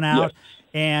going to run out. Yes.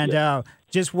 And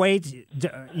just wait.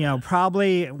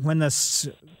 Probably when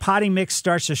the potting mix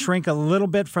starts to shrink a little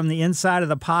bit from the inside of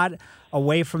the pot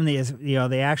away from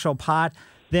the actual pot,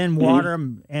 then water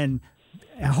them, and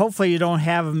hopefully you don't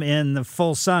have them in the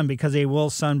full sun because they will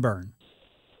sunburn.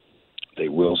 They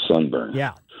will sunburn.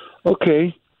 Yeah.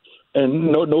 Okay.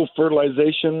 And no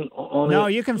fertilization on it? No,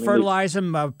 you can fertilize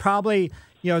them probably,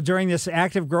 during this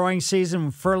active growing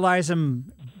season, fertilize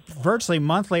them virtually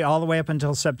monthly all the way up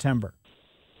until September.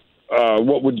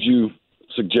 What would you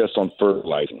suggest on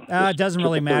fertilizing? It doesn't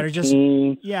really matter.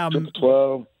 13, Just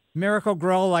 12. Miracle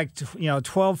Grow,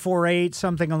 12-4-8,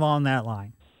 something along that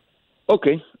line.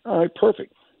 Okay. All right.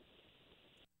 Perfect.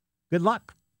 Good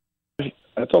luck.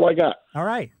 That's all I got. All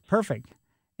right. Perfect.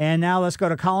 And now let's go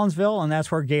to Collinsville, and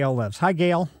that's where Gail lives. Hi,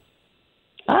 Gail.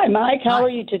 Hi, Mike. How are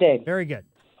you today? Very good.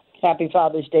 Happy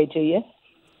Father's Day to you.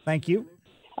 Thank you.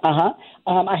 I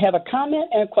have a comment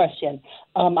and a question.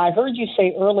 I heard you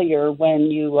say earlier when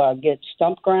you get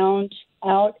stump ground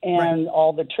out and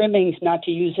all the trimmings not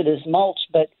to use it as mulch,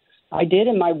 but I did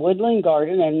in my woodland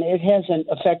garden, and it hasn't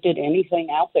affected anything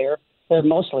out there. They're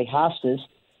mostly hostas,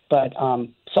 but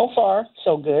so far,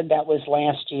 so good. That was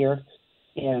last year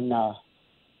in,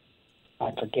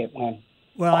 I forget when.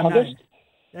 Well, August?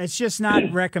 It's just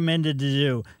not recommended to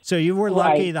do. So you were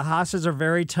lucky. The hostas are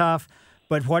very tough.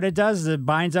 But what it does is it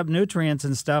binds up nutrients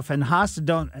and stuff. And hostas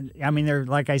they're,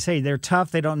 like I say, they're tough.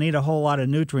 They don't need a whole lot of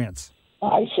nutrients.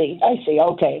 I see.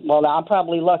 Okay. Well, I'm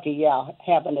probably lucky,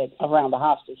 having it around the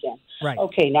hostas then. Right.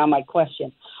 Okay, now my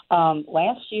question.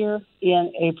 Last year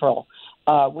in April,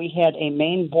 we had a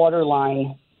main water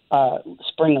line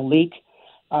spring a leak,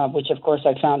 which, of course,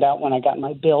 I found out when I got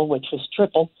my bill, which was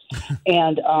triple.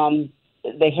 And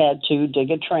they had to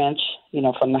dig a trench,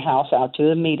 from the house out to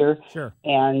the meter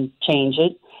and change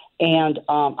it. And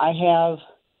I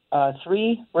have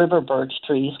 3 river birch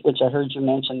trees, which I heard you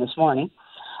mention this morning.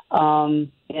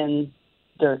 And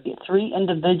they're 3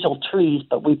 individual trees,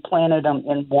 but we planted them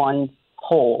in one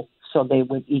hole, so they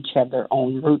would each have their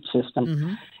own root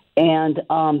system. And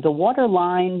the water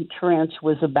line trench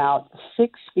was about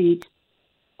 6 feet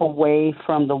away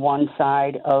from the one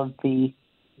side of the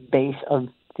base of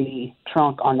the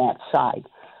trunk on that side.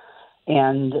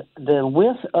 And the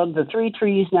width of the 3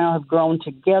 trees now have grown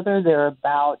together. They're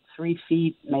about 3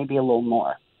 feet, maybe a little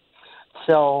more.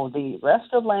 So the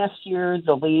rest of last year,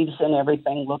 the leaves and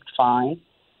everything looked fine.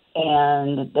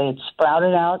 And they had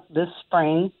sprouted out this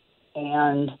spring.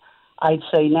 And I'd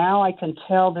say now I can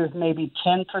tell there's maybe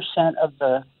 10% of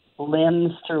the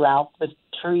limbs throughout the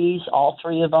trees, all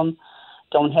 3 of them,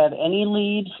 don't have any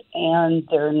leaves, and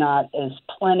they're not as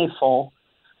plentiful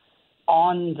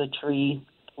on the tree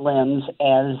limbs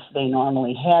as they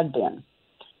normally had been,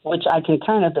 which I can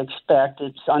kind of expect.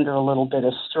 It's under a little bit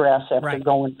of stress after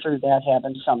going through that,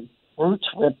 having some roots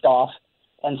ripped off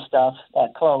and stuff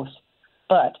that close.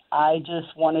 But I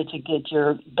just wanted to get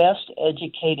your best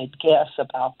educated guess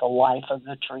about the life of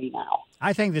the tree now.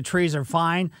 I think the trees are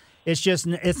fine. It's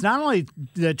not only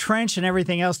the trench and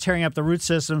everything else tearing up the root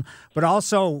system, but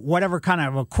also whatever kind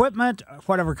of equipment,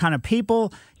 whatever kind of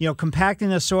people, compacting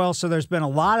the soil. So there's been a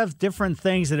lot of different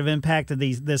things that have impacted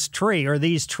this tree or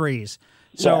these trees.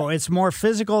 So it's more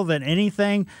physical than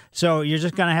anything. So you're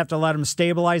just going to have to let them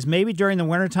stabilize. Maybe during the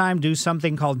wintertime, do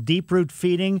something called deep root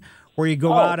feeding, where you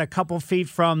go out a couple feet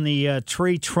from the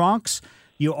tree trunks.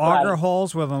 You auger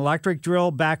holes with an electric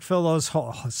drill, backfill those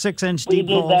 6-inch deep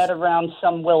holes. We did that around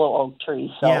some willow oak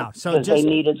trees, because they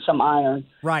needed some iron.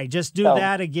 Right, just do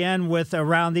that again with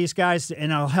around these guys,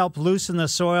 and it'll help loosen the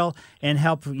soil and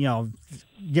help reduce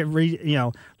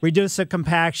the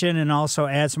compaction and also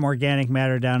add some organic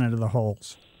matter down into the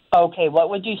holes. Okay,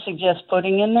 what would you suggest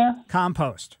putting in there?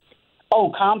 Compost.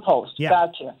 Oh, compost. Yeah.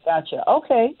 Gotcha.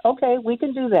 Okay, we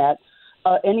can do that.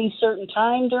 Any certain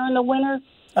time during the winter?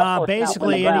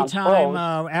 Basically, any time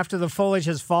after the foliage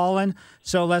has fallen.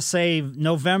 So let's say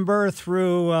November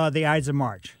through the Ides of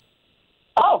March.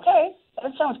 Oh, okay.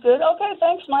 That sounds good. Okay,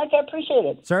 thanks, Mike. I appreciate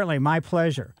it. Certainly, my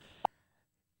pleasure.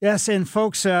 Yes, and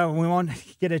folks, we won't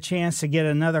get a chance to get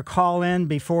another call in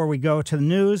before we go to the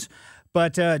news.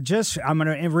 But I'm going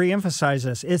to reemphasize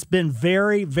this. It's been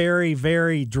very, very,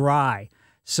 very dry.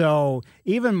 So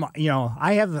even,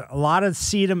 I have a lot of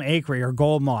sedum acre or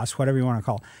gold moss, whatever you want to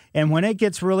call it. And when it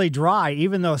gets really dry,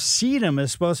 even though sedum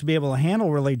is supposed to be able to handle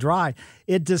really dry,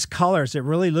 it discolors. It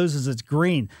really loses its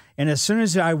green. And as soon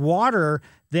as I water,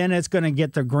 then it's going to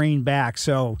get the green back.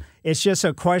 So it's just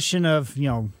a question of,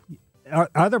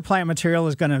 other plant material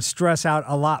is going to stress out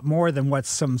a lot more than what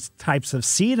some types of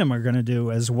sedum are going to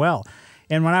do as well.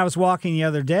 And when I was walking the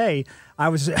other day, I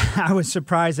was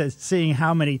surprised at seeing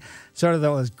how many sort of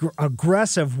those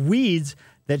aggressive weeds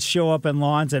that show up in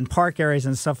lawns and park areas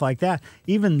and stuff like that.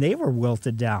 Even they were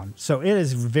wilted down. So it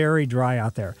is very dry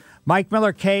out there. Mike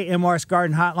Miller, KMOX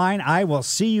Garden Hotline. I will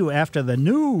see you after the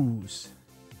news.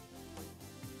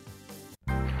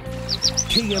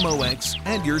 KMOX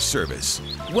and your service.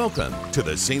 Welcome to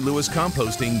the St. Louis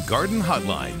Composting Garden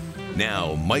Hotline.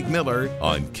 Now, Mike Miller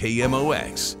on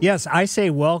KMOX. Yes, I say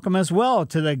welcome as well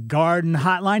to the Garden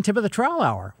Hotline Tip of the Trowel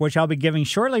Hour, which I'll be giving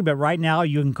shortly. But right now,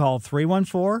 you can call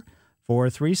 314-436-7900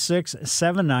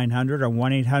 or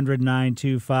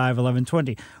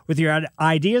 1-800-925-1120 with your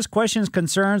ideas, questions,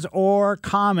 concerns, or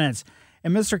comments.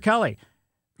 And Mr. Kelly,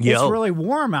 it's really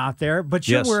warm out there, but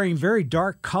you're wearing very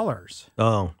dark colors.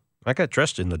 Oh, I got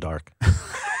dressed in the dark.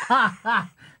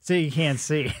 So you can't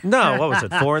see. No, what was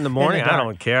it, 4 in the morning? I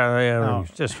don't care.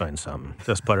 Just find something.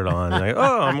 Just put it on.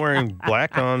 I'm wearing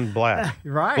black on black.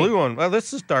 Right. Blue on. Well,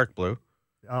 this is dark blue.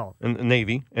 Oh. And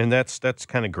navy, and that's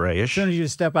kind of grayish. As soon as you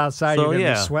step outside, you're going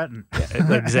to be sweating.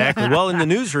 Yeah, exactly. Well, in the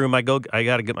newsroom, I got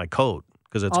to get my coat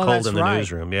because it's cold in the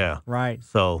newsroom. Yeah. Right.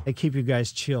 So they keep you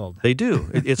guys chilled. They do.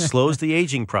 It slows the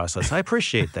aging process. I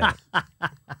appreciate that.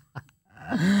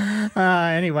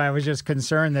 Anyway, I was just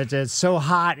concerned that it's so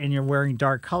hot and you're wearing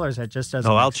dark colors. That just doesn't.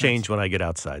 I'll change when I get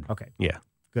outside. Okay. Yeah.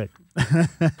 Good.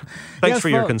 Thanks for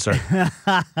your concern.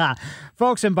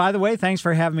 Folks, and by the way, thanks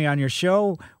for having me on your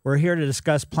show. We're here to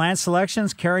discuss plant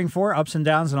selections, caring for, ups and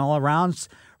downs and all arounds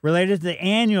related to the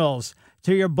annuals,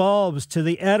 to your bulbs, to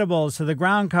the edibles, to the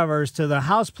ground covers, to the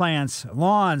house plants,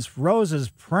 lawns, roses,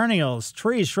 perennials,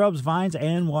 trees, shrubs, vines,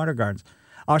 and water gardens.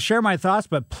 I'll share my thoughts,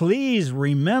 but please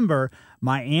remember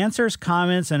my answers,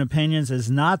 comments, and opinions is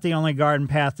not the only garden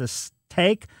path to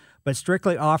take, but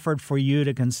strictly offered for you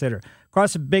to consider.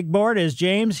 Across the big board is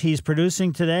James. He's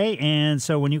producing today, and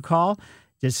so when you call,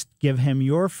 just give him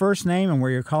your first name and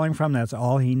where you're calling from. That's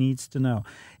all he needs to know.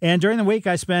 And during the week,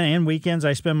 and weekends,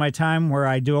 I spend my time where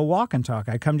I do a walk and talk.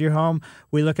 I come to your home.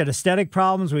 We look at aesthetic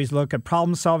problems. We look at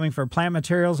problem solving for plant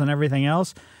materials and everything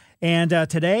else. And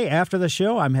today, after the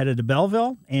show, I'm headed to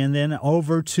Belleville and then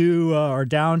over to or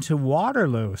down to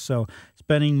Waterloo. So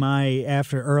spending my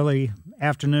early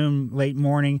afternoon, late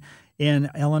morning in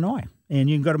Illinois. And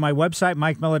you can go to my website,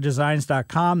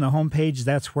 MikeMillerDesigns.com. The homepage,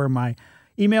 that's where my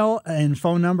email and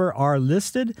phone number are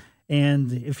listed.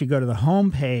 And if you go to the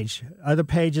homepage, other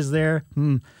pages there,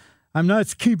 I'm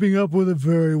not keeping up with it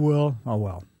very well. Oh,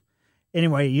 well.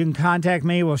 Anyway, you can contact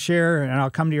me. We'll share, and I'll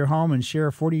come to your home and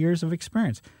share 40 years of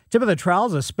experience. Tip of the Trowel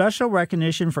is a special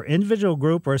recognition for individual,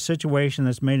 group, or a situation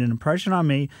that's made an impression on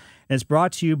me. And it's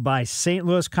brought to you by St.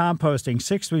 Louis Composting,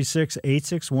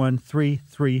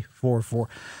 636-861-3344.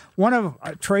 One of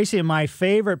Tracy and my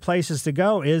favorite places to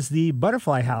go is the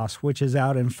Butterfly House, which is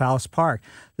out in Faust Park.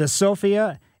 The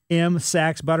Sophia M.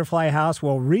 Sachs Butterfly House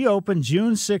will reopen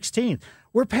June 16th.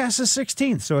 We're past the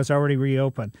 16th, so it's already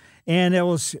reopened. And it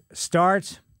will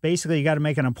start, basically, you got to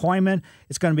make an appointment.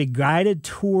 It's going to be guided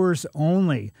tours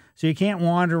only. So you can't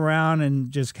wander around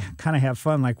and just kind of have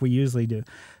fun like we usually do.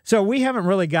 So we haven't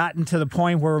really gotten to the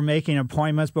point where we're making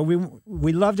appointments, but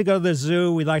we love to go to the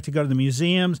zoo. We like to go to the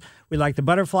museums. We like the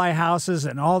butterfly houses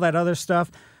and all that other stuff.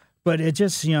 But it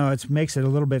just, it makes it a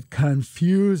little bit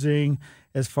confusing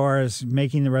as far as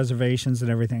making the reservations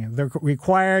and everything. They're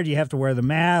required. You have to wear the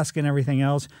mask and everything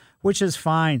else, which is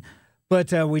fine.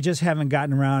 But we just haven't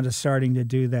gotten around to starting to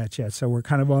do that yet. So we're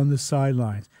kind of on the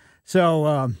sidelines.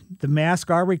 So the masks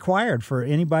are required for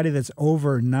anybody that's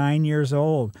over 9 years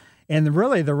old. And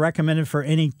really, they're recommended for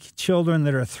any children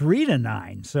that are 3 to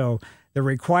 9. So they're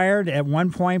required at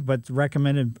one point, but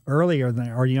recommended earlier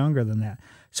or younger than that.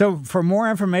 So for more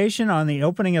information on the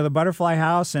opening of the Butterfly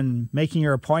House and making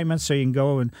your appointments so you can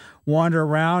go and wander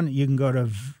around, you can go to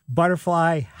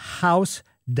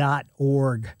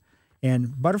butterflyhouse.org.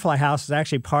 And Butterfly House is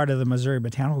actually part of the Missouri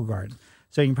Botanical Garden.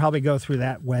 So you can probably go through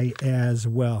that way as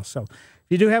well. So if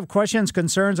you do have questions,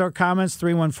 concerns, or comments,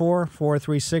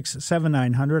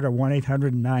 314-436-7900 or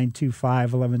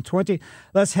 1-800-925-1120.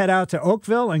 Let's head out to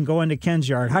Oakville and go into Ken's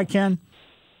yard. Hi, Ken.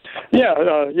 Yeah,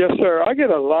 yes, sir. I get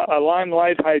a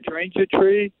limelight hydrangea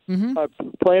tree. Mm-hmm. I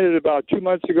planted it about 2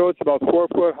 months ago. It's about 4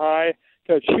 foot high.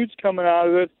 Got shoots coming out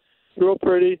of it. Real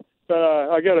pretty. But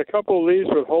I got a couple of leaves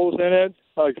with holes in it,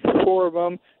 like 4 of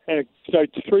them, and like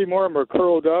 3 more of them are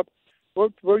curled up.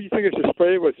 What do you think? I should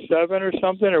spray it with 7 or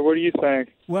something, or what do you think?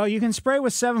 Well, you can spray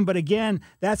with 7, but again,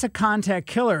 that's a contact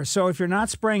killer. So if you're not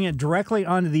spraying it directly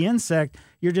onto the insect,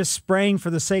 you're just spraying for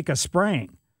the sake of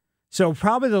spraying. So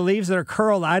probably the leaves that are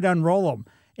curled, I'd unroll them.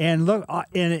 And look,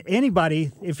 and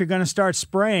anybody, if you're going to start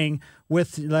spraying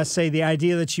with, let's say, the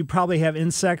idea that you probably have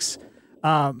insects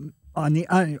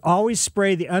always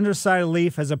spray the underside of the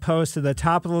leaf as opposed to the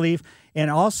top of the leaf. And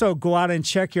also go out and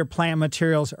check your plant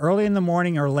materials early in the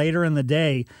morning or later in the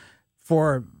day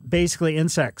for basically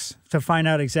insects to find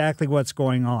out exactly what's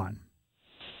going on.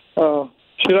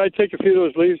 Should I take a few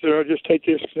of those leaves or just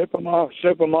snip them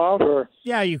off, or?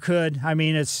 Yeah, you could. I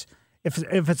mean, if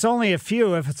it's only a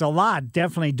few, if it's a lot,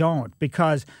 definitely don't,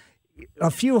 because a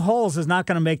few holes is not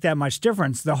going to make that much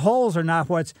difference. The holes are not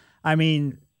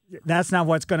that's not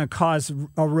what's going to cause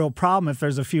a real problem if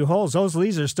there's a few holes. Those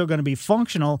leaves are still going to be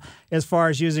functional as far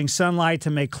as using sunlight to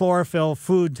make chlorophyll,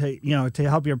 food to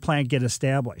help your plant get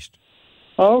established.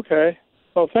 Oh, okay.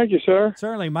 Well, thank you, sir.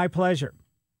 Certainly, my pleasure.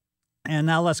 And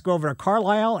now let's go over to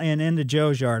Carlisle and into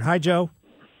Joe's yard. Hi, Joe.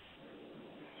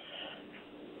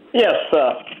 Yes.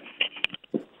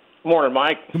 Good morning,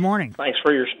 Mike. Good morning. Thanks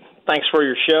for your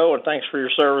show, and thanks for your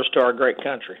service to our great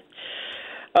country.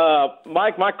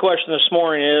 Mike, my question this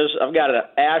morning is, I've got an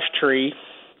ash tree,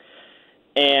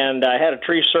 and I had a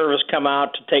tree service come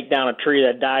out to take down a tree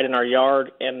that died in our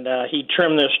yard, and he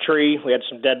trimmed this tree. We had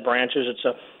some dead branches. It's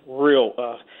a real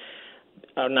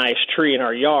a nice tree in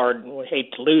our yard, and we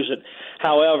hate to lose it.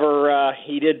 However,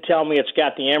 he did tell me it's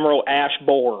got the emerald ash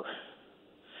borer.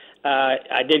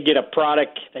 I did get a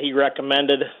product that he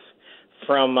recommended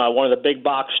from one of the big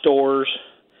box stores.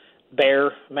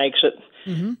 Bear makes it.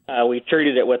 Mm-hmm. We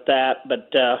treated it with that, but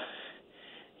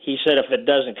he said if it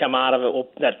doesn't come out of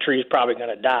it, that tree's probably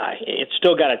going to die. It's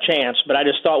still got a chance, but I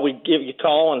just thought we'd give you a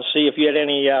call and see if you had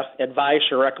any advice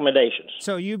or recommendations.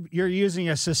 So you're using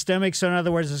a systemic, so in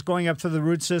other words, it's going up through the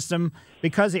root system,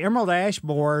 because the emerald ash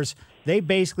borers, they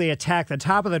basically attack the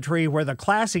top of the tree where the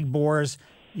classic borers,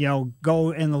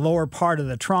 go in the lower part of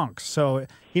the trunk. So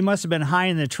he must have been high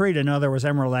in the tree to know there was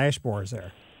emerald ash borers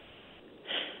there.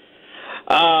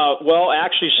 Well,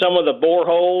 actually, some of the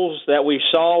boreholes that we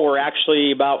saw were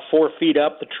actually about 4 feet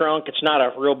up the trunk. It's not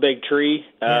a real big tree,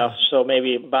 so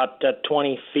maybe about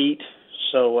 20 feet.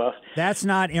 So that's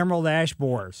not emerald ash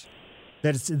borers.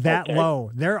 That's that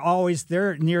low.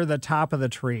 They're near the top of the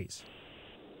trees.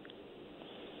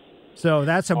 So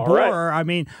that's a All borer. right. I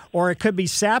mean, or it could be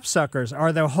sapsuckers.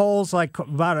 Are the holes like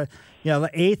about an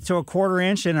eighth to a quarter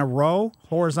inch in a row,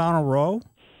 horizontal row?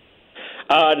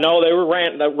 No, they were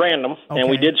random, and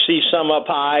we Okay. did see some up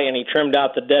high, and he trimmed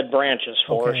out the dead branches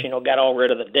for us. Got all rid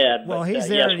of the dead. Well, but, he's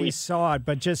there yes, and he saw it,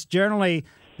 but just generally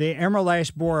the emerald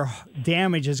ash borer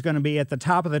damage is going to be at the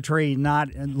top of the tree, not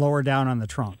lower down on the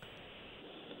trunk.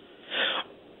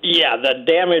 Yeah, the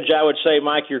damage, I would say,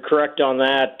 Mike, you're correct on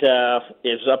that,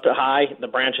 is up to high, the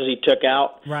branches he took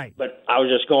out. Right. But I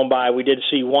was just going by, we did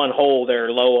see one hole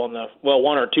there low on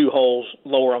one or two holes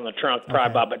lower on the trunk, probably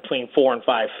about between 4 and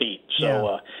 5 feet.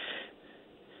 So,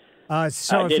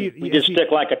 So we did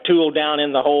stick like a tool down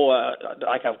in the hole,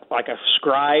 like a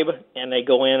scribe, and they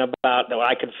go in about,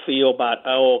 I could feel about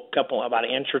an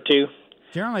inch or two.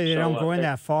 Generally, they don't go in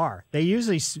that far. They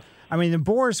usually, the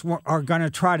borers are going to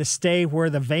try to stay where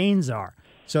the veins are.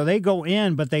 So they go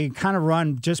in, but they kind of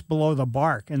run just below the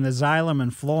bark and the xylem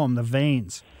and phloem, the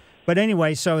veins. But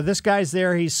anyway, so this guy's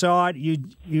there. He saw it.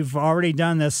 You've already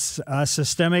done this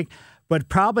systemic, but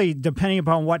probably depending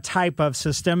upon what type of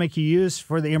systemic you use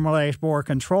for the emerald ash borer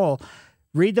control,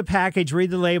 read the package,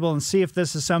 read the label, and see if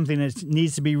this is something that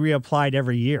needs to be reapplied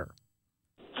every year.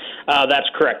 That's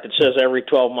correct. It says every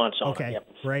 12 months on it. Okay, Yep.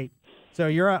 great. So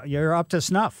you're up to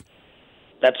snuff.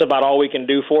 That's about all we can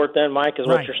do for it then, Mike, is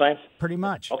what Right. you're saying? Pretty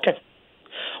much. Okay.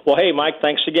 Well, hey, Mike,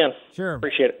 thanks again. Sure.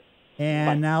 Appreciate it.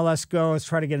 And now let's go. Let's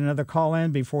try to get another call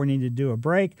in before we need to do a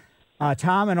break.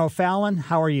 Tom in O'Fallon,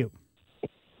 how are you?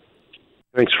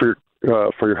 Thanks for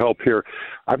your help here.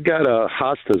 I've got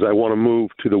hostas. I want to move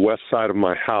to the west side of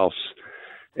my house,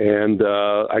 and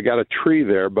I got a tree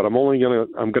there, but I'm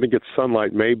gonna get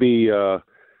sunlight maybe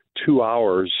 2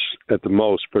 hours at the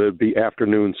most, but it'd be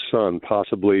afternoon sun,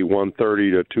 possibly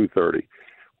 1:30 to 2:30.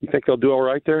 You think they'll do all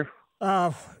right there?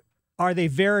 Are they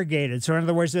variegated? So in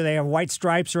other words, do they have white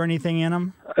stripes or anything in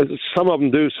them? Some of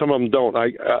them do, some of them don't.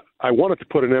 I wanted to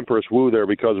put an Empress Wu there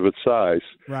because of its size.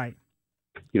 Right.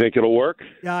 You think it'll work?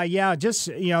 Yeah, just,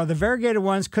 the variegated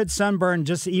ones could sunburn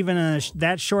just even in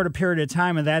that short a period of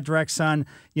time in that direct sun,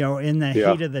 in the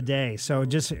heat of the day. So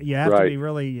just, you have to be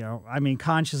really,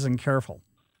 conscious and careful.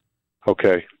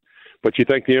 Okay. But you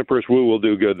think the Empress Wu will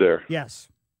do good there? Yes.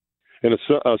 And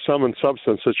a sum and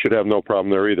substance, it should have no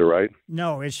problem there either, right?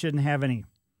 No, it shouldn't have any.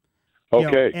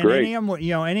 Okay, and great. Any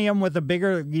of them with the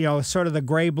bigger, sort of the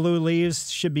gray-blue leaves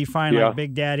should be fine, like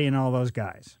Big Daddy and all those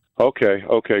guys. Okay,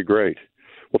 great.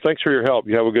 Well, thanks for your help.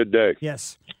 You have a good day.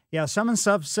 Yes. Yeah, sum and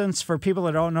substance, for people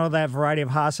that don't know that variety of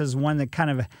hosta, is one that kind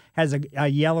of has a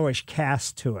yellowish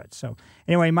cast to it. So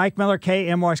anyway, Mike Miller,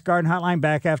 KMOX Garden Hotline,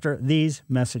 back after these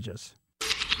messages.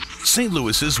 St.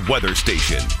 Louis's weather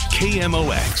station,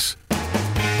 KMOX.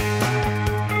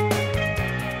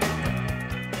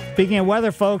 Speaking of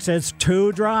weather, folks, it's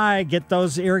too dry. Get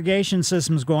those irrigation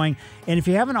systems going. And if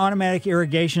you have an automatic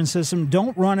irrigation system,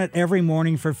 don't run it every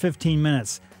morning for 15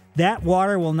 minutes. That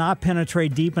water will not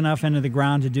penetrate deep enough into the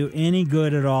ground to do any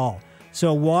good at all.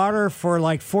 So water for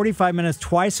like 45 minutes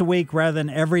twice a week rather than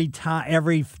every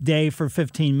day for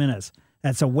 15 minutes.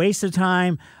 That's a waste of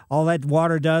time. All that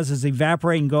water does is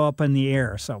evaporate and go up in the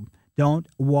air. So don't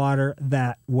water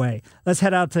that way. Let's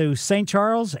head out to St.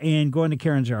 Charles and go into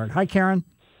Karen's yard. Hi, Karen.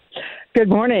 Good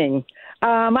morning.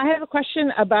 I have a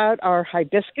question about our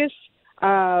hibiscus.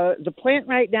 The plant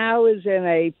right now is in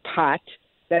a pot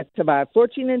that's about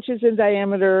 14 inches in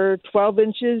diameter, 12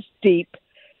 inches deep.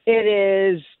 It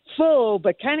is full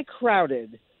but kind of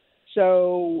crowded.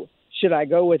 So should I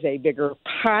go with a bigger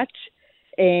pot?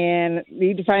 And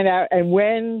need to find out, and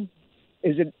when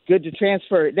is it good to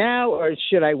transfer it now, or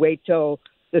should I wait till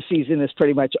the season is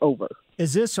pretty much over?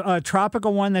 Is this a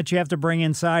tropical one that you have to bring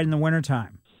inside in the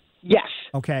wintertime? Yes.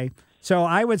 Okay. So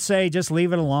I would say just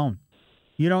leave it alone.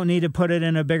 You don't need to put it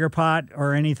in a bigger pot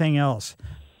or anything else.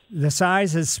 The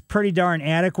size is pretty darn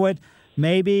adequate.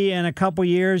 Maybe in a couple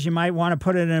years you might want to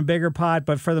put it in a bigger pot,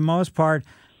 but for the most part,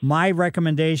 my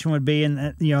recommendation would be in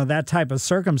that type of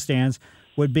circumstance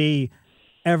would be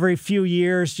every few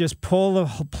years just pull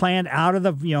the plant out of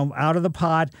the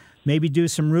pot, maybe do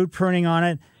some root pruning on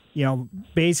it.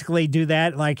 Basically do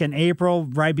that like in April,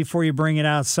 right before you bring it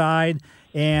outside,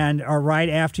 or right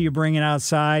after you bring it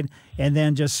outside, and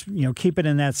then just keep it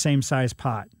in that same size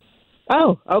pot.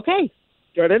 Oh, okay.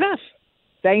 Good enough.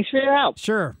 Thanks for your help.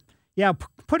 Sure. Yeah,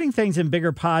 putting things in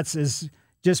bigger pots is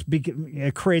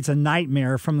it creates a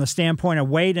nightmare from the standpoint of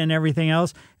weight and everything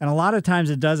else, and a lot of times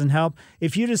it doesn't help.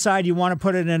 If you decide you want to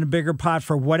put it in a bigger pot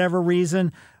for whatever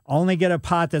reason, only get a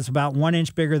pot that's about 1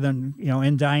 inch bigger than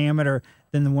in diameter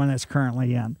than the one that's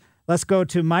currently in. Let's go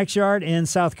to Mike's yard in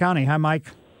South County. Hi, Mike.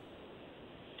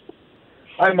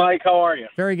 Hi, Mike. How are you?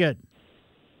 Very good.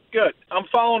 Good. I'm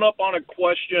following up on a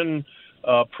question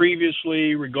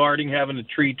previously regarding having a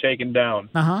tree taken down.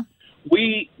 Uh-huh.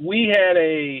 We had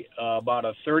about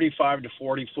a 35 to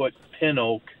 40 foot pin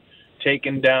oak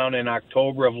taken down in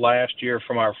October of last year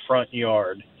from our front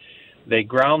yard. They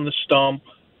ground the stump,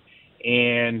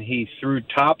 and he threw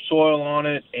topsoil on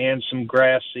it and some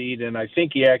grass seed, and I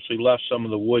think he actually left some of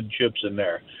the wood chips in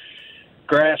there.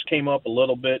 Grass came up a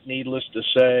little bit, needless to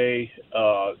say.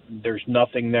 There's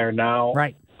nothing there now.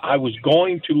 Right. I was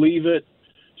going to leave it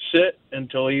sit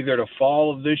until either the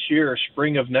fall of this year or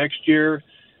spring of next year,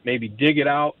 maybe dig it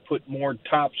out, put more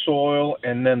topsoil,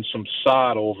 and then some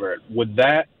sod over it. Would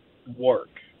that work?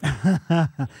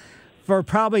 For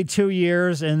probably 2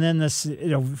 years, and then this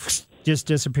just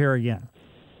disappear again.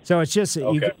 So it's just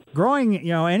growing,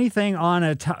 anything on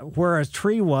where a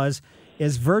tree was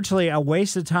is virtually a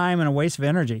waste of time and a waste of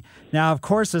energy. Now, of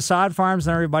course, the sod farms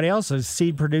and everybody else is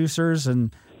seed producers,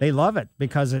 and they love it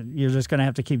because you're just going to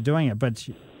have to keep doing it, but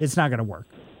it's not going to work.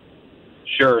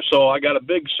 Sure. So I got a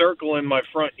big circle in my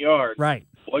front yard. Right.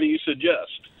 What do you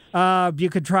suggest? You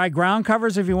could try ground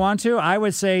covers if you want to. I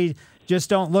would say just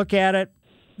don't look at it,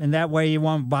 and that way it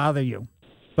won't bother you.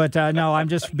 But no, I'm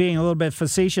just being a little bit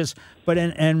facetious. But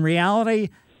in reality,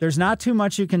 there's not too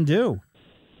much you can do.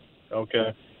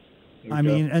 Okay. I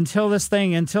mean, until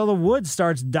the wood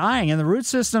starts dying, and the root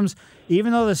systems,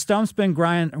 even though the stump's been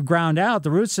ground out,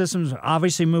 the root systems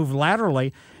obviously move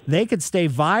laterally. They could stay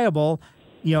viable,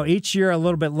 each year a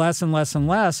little bit less and less and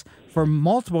less for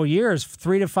multiple years,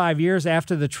 3 to 5 years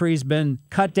after the tree's been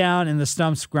cut down and the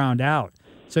stump's ground out.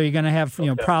 So you're going to have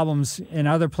problems in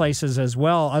other places as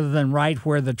well, other than right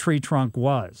where the tree trunk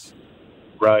was.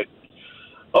 Right.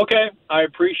 Okay, I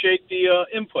appreciate the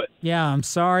input. Yeah, I'm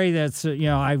sorry. That's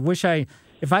I wish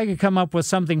if I could come up with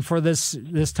something for this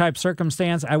type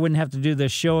circumstance, I wouldn't have to do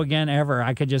this show again ever.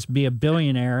 I could just be a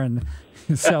billionaire, and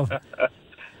so.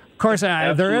 Of course,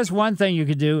 there is one thing you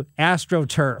could do: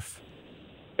 AstroTurf.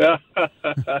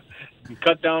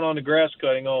 Cut down on the grass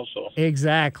cutting, also.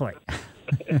 Exactly.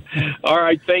 All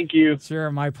right, thank you. Sure,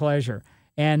 my pleasure.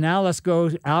 And now let's go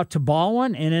out to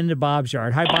Baldwin and into Bob's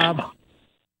yard. Hi, Bob.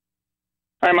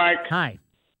 Hi, Mike. Hi.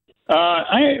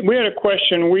 We had a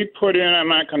question. We put in, I'm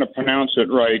not going to pronounce it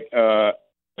right, a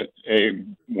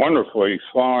wonderfully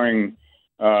flowering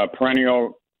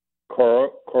perennial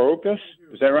Coreopsis.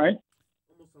 Is that right?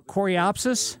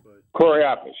 Coreopsis?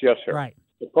 Coreopsis, yes, sir. Right.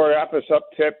 The Coreopsis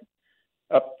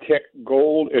uptick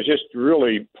gold is just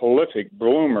really prolific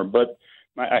bloomer. But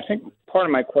I think part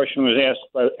of my question was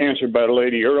answered by the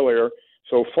lady earlier.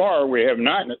 So far, we have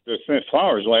not. The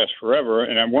flowers last forever,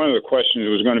 and one of the questions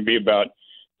was going to be about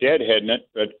deadheading it.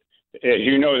 But as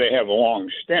you know, they have a long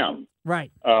stem.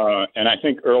 Right. And I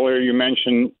think earlier you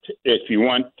mentioned if you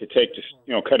want to take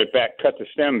cut it back, cut the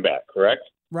stem back. Correct?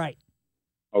 Right.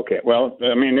 Okay. Well,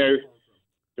 I mean,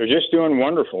 they're just doing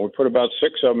wonderful. We put about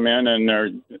 6 of them in, and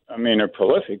they're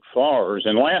prolific flowers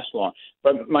and last long.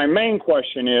 But my main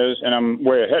question is, and I'm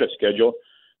way ahead of schedule,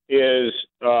 is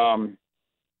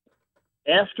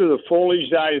after the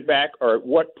foliage dies back, or at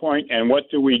what point, and what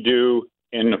do we do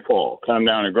in the fall? Cut them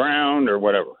down to the ground or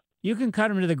whatever? You can cut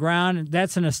them to the ground.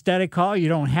 That's an aesthetic call. You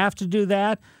don't have to do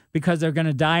that because they're going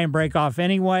to die and break off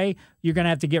anyway. You're going to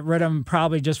have to get rid of them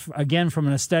probably just, again, from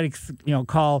an aesthetic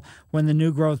call when the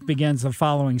new growth begins the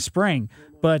following spring.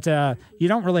 But you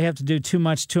don't really have to do too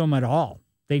much to them at all.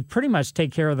 They pretty much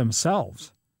take care of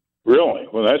themselves. Really?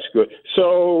 Well, that's good.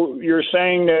 So you're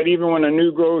saying that even when a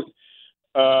new growth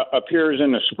appears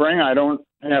in the spring, I don't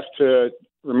have to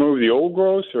remove the old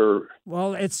growth? Or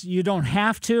Well, you don't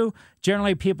have to.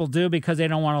 Generally, people do because they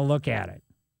don't want to look at it.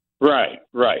 Right.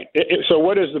 So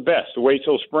what is the best? To wait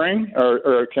till spring,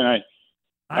 or can I?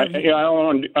 I don't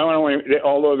want.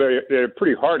 Although they're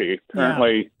pretty hardy,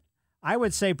 apparently. Yeah. I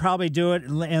would say probably do it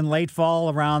in late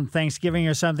fall around Thanksgiving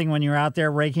or something when you're out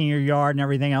there raking your yard and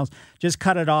everything else. Just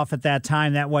cut it off at that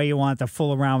time. That way you want to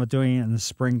fool around with doing it in the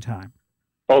springtime.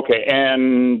 Okay,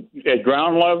 and at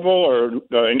ground level or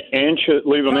an inch,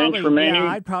 leave an inch remaining?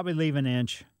 Yeah, I'd probably leave an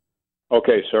inch.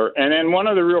 Okay, sir. And then one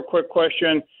other real quick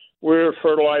question. We're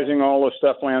fertilizing all the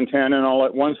stuff, lantana and all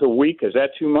that, once a week. Is that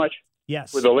too much?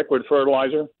 Yes. With a liquid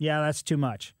fertilizer? Yeah, that's too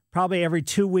much. Probably every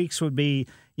 2 weeks would be,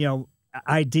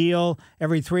 ideal.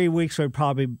 Every 3 weeks would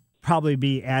probably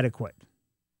be adequate.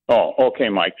 Oh, okay,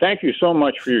 Mike. Thank you so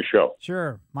much for your show.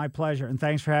 Sure. My pleasure. And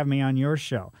thanks for having me on your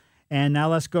show. And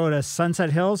now let's go to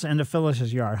Sunset Hills and to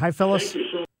Phyllis's yard. Hi, Phyllis. Thank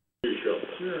you so much for your show.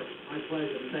 Sure. My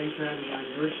pleasure. Thanks for having me on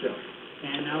your show.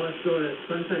 And now let's go to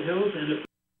Sunset Hills and to...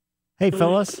 Hey,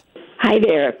 Phyllis. Hi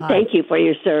there. Hi. Thank you for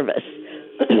your service.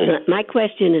 My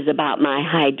question is about my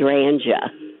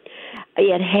hydrangea.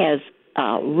 It has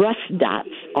rust dots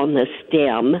on the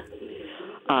stem.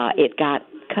 It got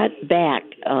cut back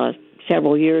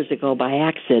several years ago by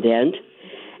accident,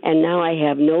 and now I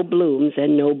have no blooms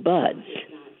and no buds.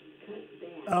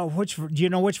 Do you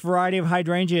know which variety of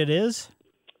hydrangea it is?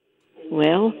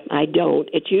 Well, I don't.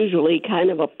 It's usually kind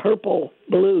of a purple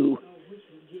blue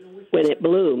when it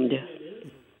bloomed.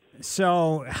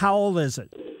 So how old is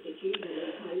it?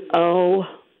 Oh,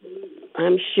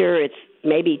 I'm sure it's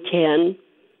maybe 10.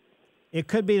 It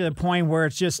could be the point where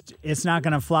it's not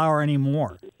going to flower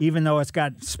anymore, even though it's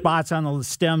got spots on the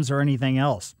stems or anything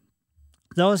else.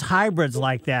 Those hybrids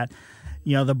like that,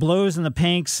 the blues and the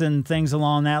pinks and things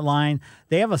along that line,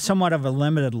 they have somewhat of a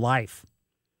limited life.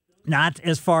 Not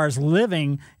as far as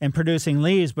living and producing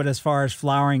leaves, but as far as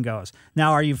flowering goes.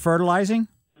 Now, are you fertilizing?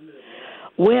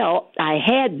 Well, I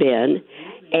had been,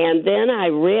 and then I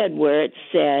read where it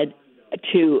said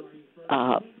to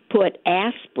put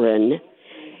aspirin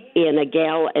in a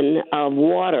gallon of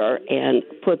water and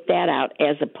put that out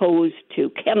as opposed to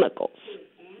chemicals.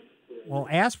 Well,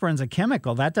 aspirin's a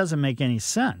chemical. That doesn't make any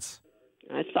sense.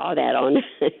 I saw that on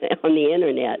the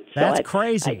internet. So That's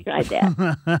crazy. I tried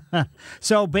that.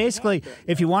 So basically,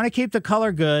 if you want to keep the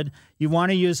color good, you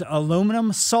want to use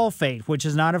aluminum sulfate, which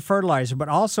is not a fertilizer, but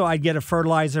also I'd get a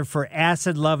fertilizer for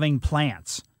acid-loving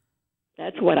plants.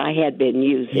 That's what I had been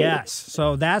using. Yes.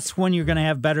 So that's when you're going to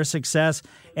have better success.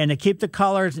 And to keep the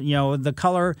color,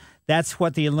 that's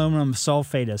what the aluminum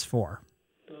sulfate is for.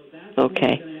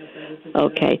 Okay.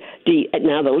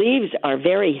 Now, the leaves are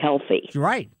very healthy.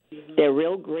 Right. They're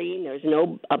real green. There's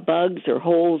no bugs or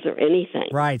holes or anything.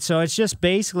 Right. So it's just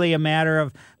basically a matter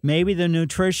of maybe the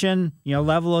nutrition,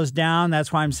 level is down.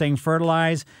 That's why I'm saying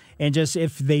fertilize. And just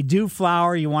if they do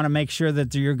flower, you want to make sure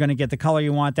that you're going to get the color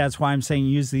you want. That's why I'm saying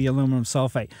use the aluminum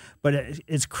sulfate. But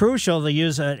it's crucial to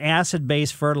use an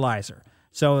acid-based fertilizer.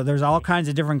 So there's all kinds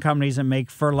of different companies that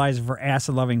make fertilizer for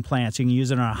acid-loving plants. You can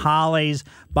use it on hollies,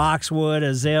 boxwood,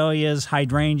 azaleas,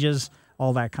 hydrangeas,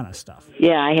 all that kind of stuff.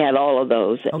 Yeah, I had all of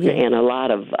those and a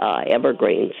lot of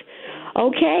evergreens.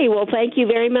 Okay, well, thank you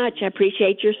very much. I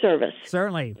appreciate your service.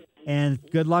 Certainly. And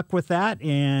good luck with that.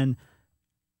 And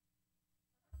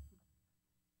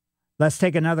let's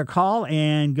take another call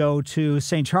and go to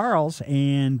St. Charles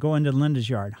and go into Linda's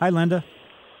yard. Hi, Linda.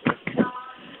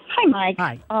 Hi, Mike.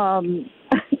 Hi.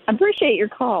 I appreciate your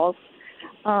calls,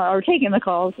 or taking the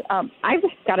calls. I've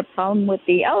got a problem with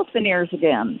the elephant ears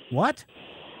again. What?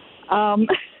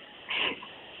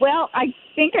 Well, I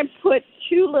think I put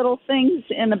two little things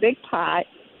in a big pot,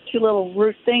 two little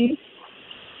root things,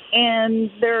 and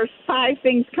there's 5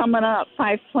 things coming up,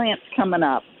 5 plants coming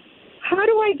up. How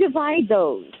do I divide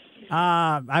those?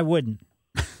 I wouldn't.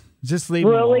 Just leave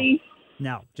them alone.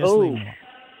 No, just leave them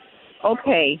alone.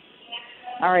 Okay.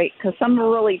 All right, because some are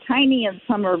really tiny and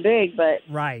some are big, but...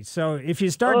 Right, so if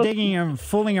you start digging and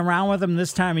fooling around with them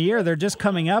this time of year, they're just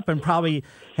coming up and probably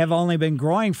have only been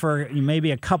growing for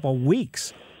maybe a couple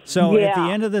weeks. So at the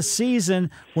end of the season,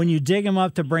 when you dig them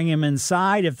up to bring them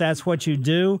inside, if that's what you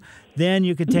do, then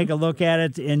you could take a look at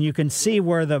it and you can see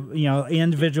where the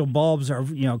individual bulbs are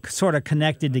sort of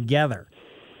connected together.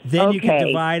 Then you can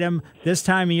divide them. This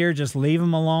time of year, just leave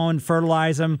them alone,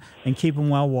 fertilize them, and keep them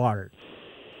well watered.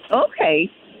 Okay.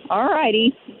 All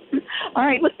righty. All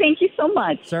right. Well, thank you so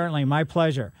much. Certainly. My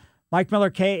pleasure. Mike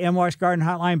Miller, KMOX Garden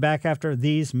Hotline, back after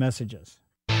these messages.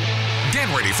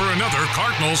 Get ready for another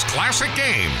Cardinals Classic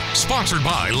game, sponsored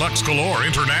by Lux Galore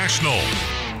International.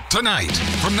 Tonight,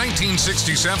 from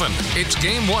 1967, it's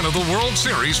Game 1 of the World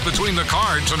Series between the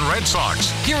Cards and Red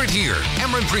Sox. Hear it here.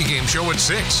 Emron pregame show at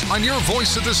 6 on your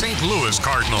voice of the St. Louis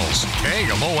Cardinals,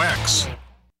 KMOX.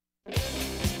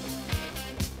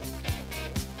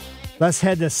 Let's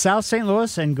head to South St.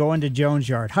 Louis and go into Joan's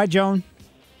yard. Hi, Joan.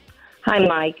 Hi,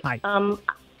 Mike. Hi.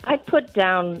 I put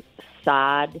down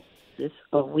sod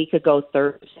a week ago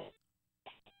Thursday.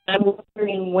 I'm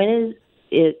wondering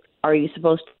are you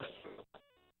supposed to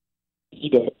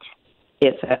eat it?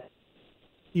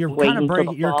 You're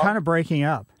kind of breaking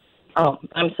up. Oh,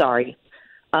 I'm sorry.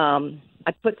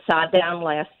 I put sod down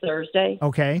last Thursday.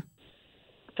 Okay.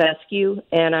 Fescue,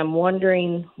 and I'm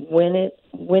wondering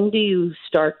when do you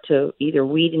start to either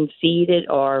weed and feed it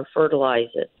or fertilize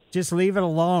it? Just leave it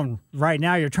alone. Right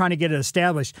now, you're trying to get it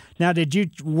established. Now, did you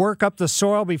work up the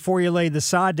soil before you laid the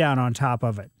sod down on top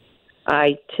of it?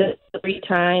 I took 3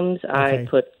 times. Okay. I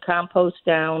put compost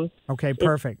down. Okay,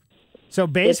 perfect. So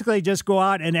basically, just go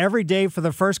out and every day for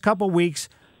the first couple weeks,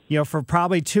 for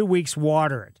probably 2 weeks,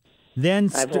 water it. Then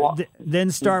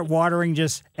start watering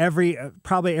just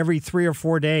probably every 3 or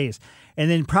 4 days. And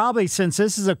then probably, since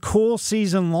this is a cool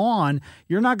season lawn,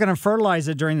 you're not going to fertilize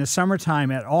it during the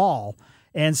summertime at all.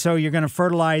 And so you're going to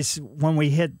fertilize when we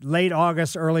hit late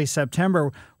August, early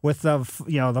September with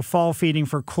the fall feeding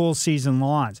for cool season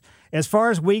lawns. As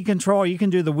far as weed control, you can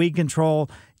do the weed control.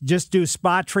 Just do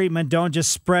spot treatment. Don't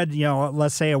just spread,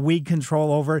 let's say a weed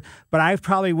control over it. But I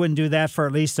probably wouldn't do that for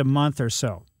at least a month or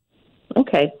so.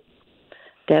 Okay.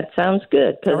 That sounds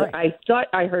good. Because All right. I thought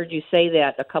I heard you say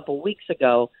that a couple weeks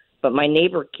ago, but my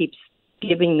neighbor keeps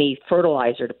giving me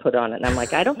fertilizer to put on it. And I'm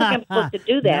like, I don't think I'm supposed to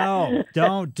do that. No,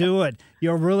 don't do it.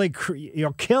 You'll really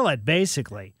you'll kill it,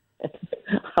 basically.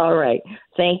 All right.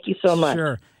 Thank you so much.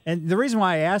 Sure. And the reason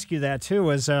why I ask you that, too,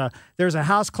 is there's a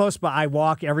house close by. I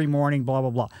walk every morning, blah,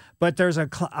 blah, blah. But there's a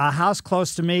house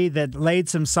close to me that laid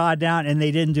some sod down, and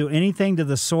they didn't do anything to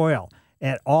the soil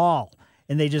at all.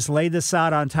 And they just laid the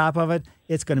sod on top of it.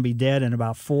 It's going to be dead in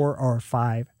about 4 or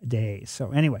 5 days.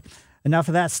 So anyway, enough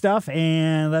of that stuff.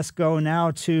 And let's go now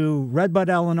to Redbud,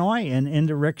 Illinois, and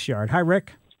into Rick's yard. Hi,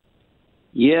 Rick.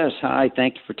 Yes, hi.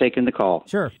 Thank you for taking the call.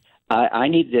 Sure. I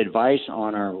needed advice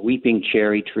on our weeping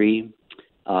cherry tree.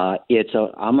 I'm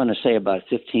going to say about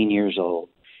 15 years old.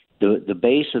 The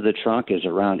base of the trunk is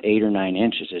around 8 or 9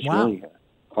 inches. It's really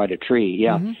quite a tree,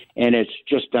 yeah. Mm-hmm. And it's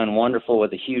just done wonderful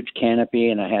with a huge canopy,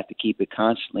 and I have to keep it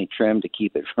constantly trimmed to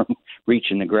keep it from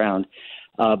reaching the ground.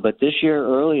 But this year,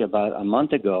 early, about a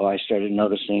month ago, I started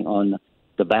noticing on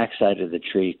the backside of the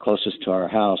tree closest to our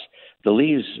house, the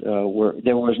leaves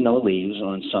there was no leaves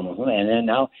on some of them, and then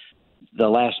now the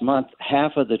last month,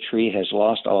 half of the tree has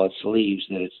lost all its leaves.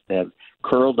 That have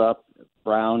curled up,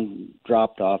 brown,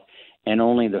 dropped off, and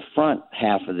only the front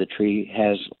half of the tree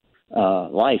has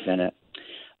life in it.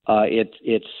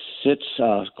 It sits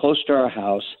close to our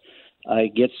house.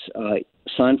 It gets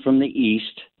sun from the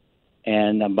east,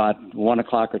 and about 1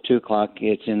 o'clock or 2 o'clock,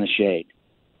 it's in the shade.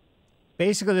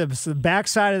 Basically, the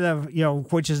backside of the,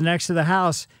 which is next to the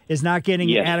house, is not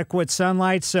getting adequate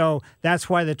sunlight, so that's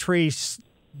why the tree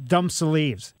dumps the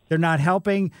leaves. They're not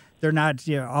helping. They're not,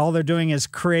 all they're doing is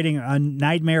creating a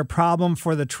nightmare problem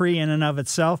for the tree in and of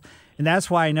itself. And that's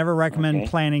why I never recommend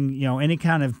planting, any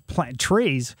kind of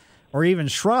trees or even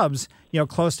shrubs,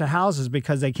 close to houses,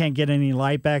 because they can't get any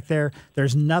light back there.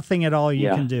 There's nothing at all you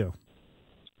can do.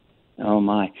 Oh,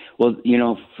 my. Well,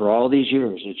 for all these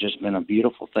years, it's just been a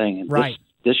beautiful thing. And right.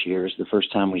 This year is the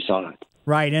first time we saw it.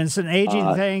 Right, and it's an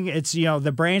aging thing. It's,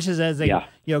 the branches as they,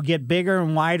 get bigger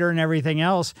and wider and everything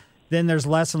else, then there's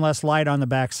less and less light on the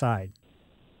backside.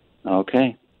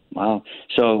 Okay. Wow.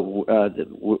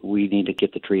 So we need to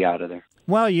get the tree out of there.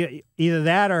 Well, either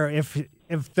that, or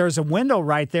if there's a window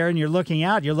right there and you're looking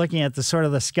out, you're looking at the sort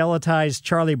of the skeletized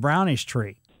Charlie Brownish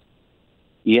tree.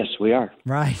 Yes, we are.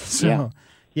 Right. So,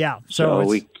 yeah.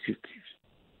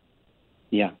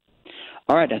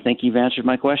 All right, I think you've answered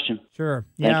my question. Sure.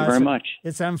 Thank you very much.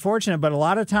 It's unfortunate, but a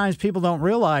lot of times people don't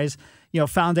realize,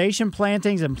 foundation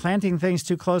plantings and planting things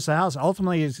too close to the house,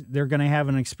 ultimately they're going to have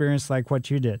an experience like what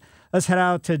you did. Let's head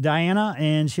out to Diana,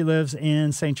 and she lives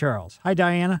in St. Charles. Hi,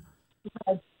 Diana.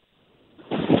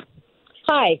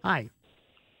 Hi. Hi.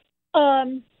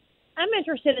 I'm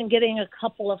interested in getting a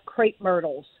couple of crepe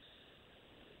myrtles.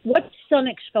 What sun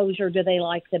exposure do they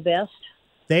like the best?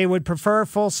 They would prefer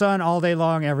full sun all day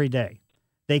long, every day.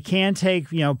 They can take,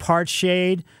 part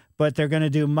shade, but they're going to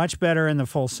do much better in the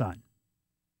full sun.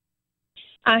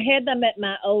 I had them at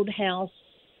my old house,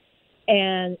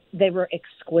 and they were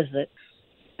exquisite.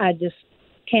 I just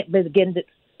can't begin to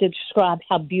describe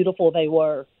how beautiful they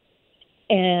were.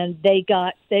 And they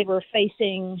were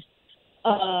facing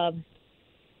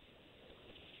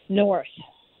north.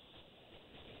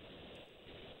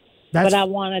 But I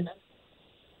want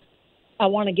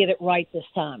to get it right this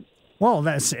time. Well,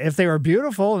 if they were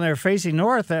beautiful and they're facing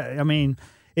north,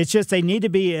 it's just they need to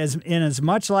be in as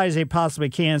much light as they possibly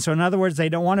can. So in other words, they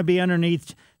don't want to be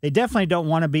underneath. They definitely don't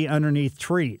want to be underneath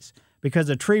trees, because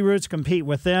the tree roots compete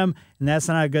with them, and that's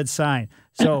not a good sign.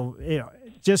 So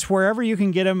just wherever you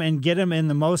can get them and get them in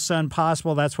the most sun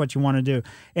possible, that's what you want to do.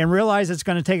 And realize it's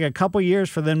going to take a couple years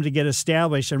for them to get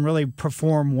established and really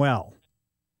perform well.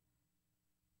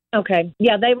 Okay.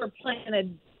 Yeah, they were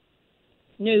planted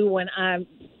new when I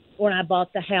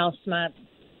bought the house. My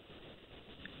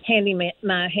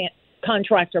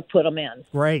contractor put them in.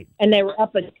 Great. And they were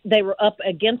up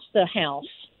against the house,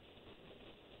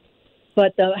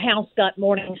 but the house got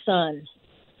morning sun.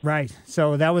 Right.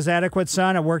 So that was adequate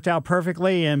sun. It worked out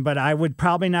perfectly. But I would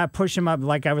probably not push them up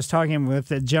like I was talking with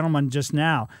the gentleman just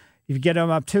now. If you get them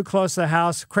up too close to the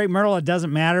house, crepe myrtle, it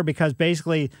doesn't matter, because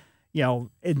basically,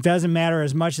 it doesn't matter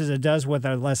as much as it does with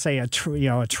let's say a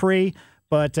tree.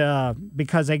 But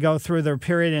because they go through their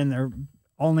period and they're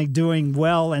only doing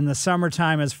well in the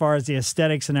summertime as far as the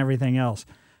aesthetics and everything else.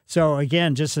 So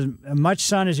again, just as much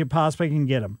sun as you possibly can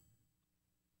get them.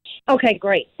 Okay,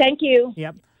 great. Thank you.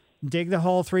 Yep. Dig the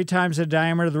hole 3 times the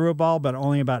diameter of the root ball, but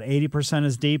only about 80%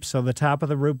 is deep, so the top of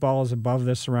the root ball is above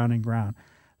the surrounding ground.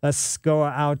 Let's go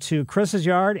out to Chris's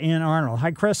yard in Arnold.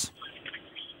 Hi, Chris.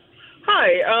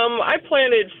 Hi. I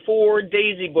planted 4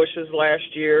 daisy bushes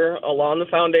last year along the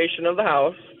foundation of the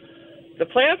house. The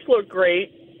plants look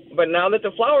great, but now that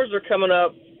the flowers are coming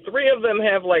up, 3 of them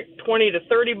have like 20 to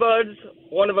 30 buds.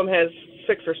 1 of them has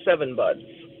 6 or 7 buds.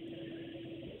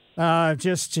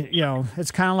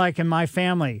 It's kind of like in my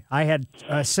family. I had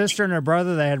a sister and a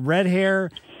brother that had red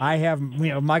hair. I have,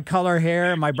 my color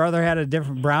hair. My brother had a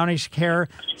different brownish hair.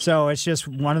 So it's just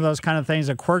one of those kind of things,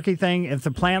 a quirky thing. If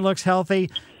the plant looks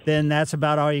healthy, then that's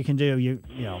about all you can do.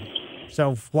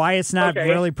 So why it's not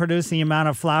really producing the amount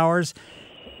of flowers,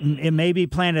 it may be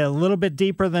planted a little bit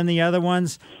deeper than the other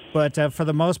ones, but for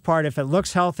the most part, if it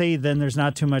looks healthy, then there's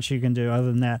not too much you can do other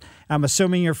than that. I'm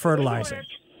assuming you're fertilizing.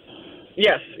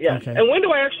 Yes. Okay. And when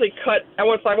do I actually cut?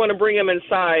 If I want to bring them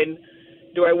inside,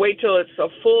 do I wait till it's a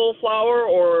full flower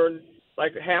or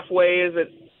like halfway? Is it,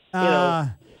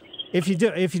 If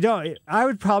you don't, I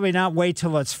would probably not wait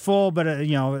till it's full, but at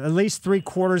least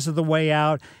 3/4 of the way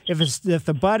out. If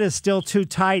the bud is still too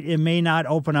tight, it may not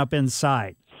open up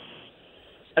inside.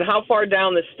 And how far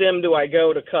down the stem do I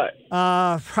go to cut?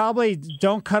 Probably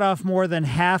don't cut off more than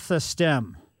half the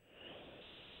stem.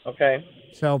 Okay.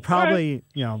 So probably,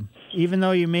 even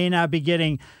though you may not be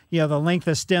getting, the length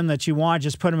of stem that you want,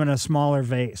 just put them in a smaller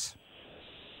vase.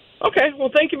 Okay. Well,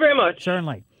 thank you very much.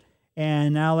 Certainly.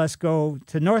 And now let's go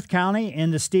to North County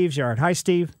into Steve's yard. Hi,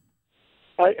 Steve.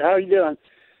 Hi, how you doing?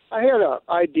 I had an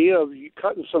idea of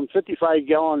cutting some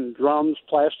 55-gallon drums,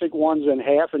 plastic ones, in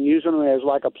half and using them as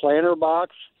like a planter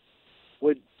box.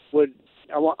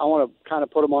 I want to kind of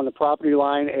put them on the property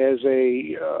line as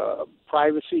a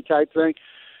privacy type thing.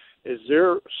 Is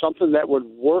there something that would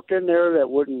work in there that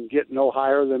wouldn't get no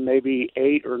higher than maybe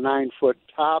 8 or 9 foot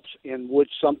tops? And would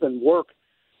something work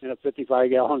in a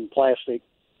 55-gallon plastic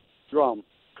drum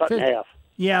cut in half?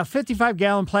 Yeah,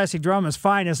 55-gallon plastic drum is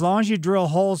fine as long as you drill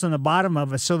holes in the bottom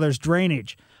of it so there's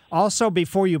drainage. Also,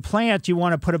 before you plant, you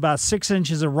want to put about 6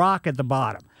 inches of rock at the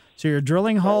bottom. So you're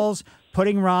drilling holes,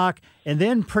 putting rock, and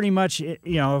then pretty much,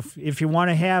 if you want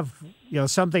to have,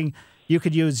 something, you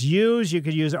could use yews, you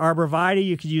could use arborvitae,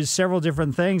 you could use several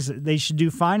different things. They should do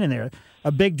fine in there.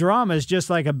 A big drum is just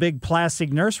like a big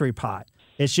plastic nursery pot.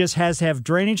 It just has to have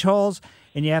drainage holes,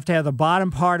 and you have to have the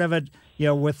bottom part of it,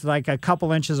 with like a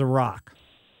couple inches of rock.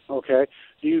 Okay.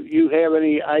 Do you have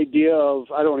any idea of,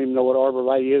 I don't even know what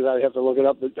arborvitae is, I'd have to look it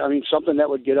up, but something that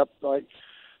would get up like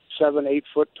 7-8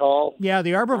 foot tall? Yeah,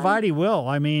 the arborvitae will.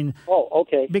 Oh,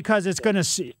 okay. Because it's going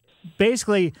to,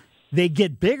 basically, they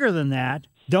get bigger than that.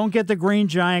 Don't get the green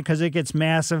giant because it gets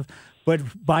massive. But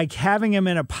by having them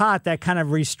in a pot, that kind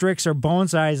of restricts or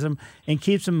bone-size them and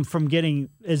keeps them from getting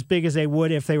as big as they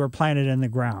would if they were planted in the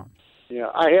ground. Yeah,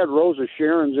 I had Rosa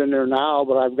Sharons in there now,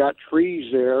 but I've got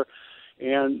trees there,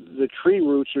 and the tree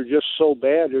roots are just so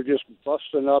bad. They're just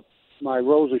busting up my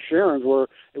Rosa Sharons where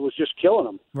it was just killing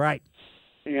them. Right.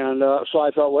 And so I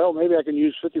thought, well, maybe I can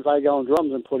use 55-gallon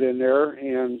drums and put in there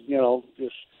and,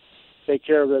 just take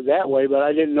care of it that way. But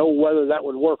I didn't know whether that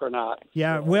would work or not.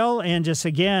 Yeah, it will. And just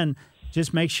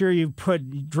make sure you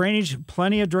put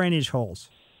plenty of drainage holes.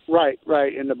 Right,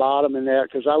 in the bottom and that,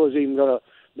 because I was even going to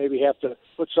maybe have to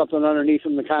put something underneath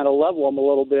them to kind of level them a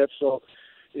little bit so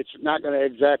it's not going to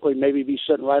exactly maybe be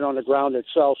sitting right on the ground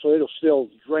itself, so it'll still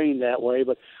drain that way.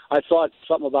 But I thought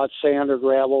something about sand or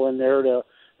gravel in there to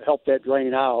help that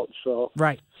drain out. So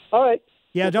right. All right.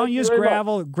 Yeah, well, don't use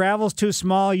gravel. Much. Gravel's too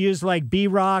small. Use like B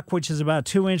rock, which is about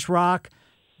 2-inch rock.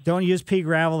 Don't use pea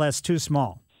gravel. That's too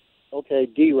small. Okay,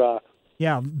 D rock.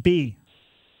 Yeah, B.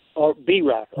 Or B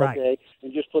rock. Right. Okay,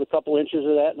 and just put a couple inches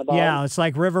of that in the bottom. Yeah, it's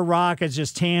like river rock. It's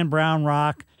just tan brown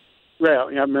rock.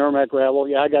 Yeah, Merrimack gravel.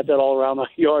 Yeah, I got that all around my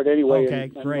yard anyway. Okay,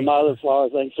 great. And my other flower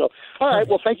thing. So, all right.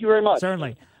 Well, thank you very much.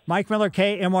 Certainly. Mike Miller,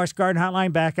 KMOX Garden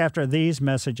Hotline, back after these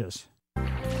messages.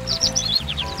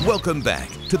 Welcome back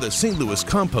to the St. Louis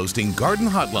Composting Garden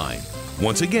Hotline.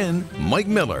 Once again, Mike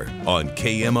Miller on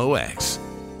KMOX.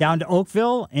 Down to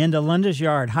Oakville and to Linda's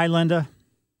yard. Hi, Linda.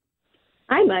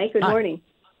 Hi, Mike. Good morning.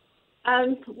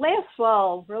 Last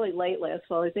fall, really late last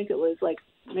fall, I think it was like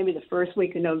maybe the first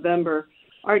week of November,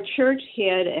 our church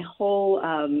had a whole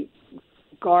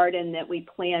garden that we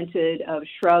planted of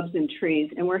shrubs and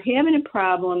trees, and we're having a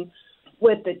problem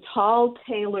with the tall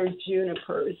Taylor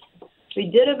junipers. We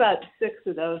did about 6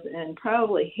 of those, and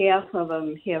probably half of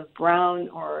them have brown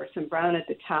or some brown at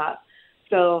the top.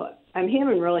 So I'm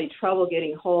having really trouble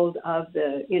getting hold of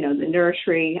the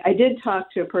nursery. I did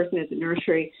talk to a person at the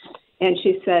nursery, And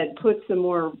she said, put some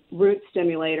more root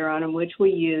stimulator on them, which we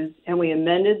used, and we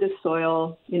amended the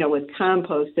soil, with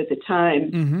compost at the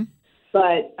time. Mm-hmm.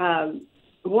 But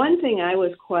one thing I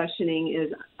was questioning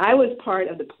is I was part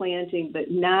of the planting, but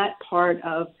not part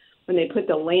of when they put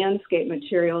the landscape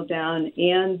material down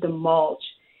and the mulch.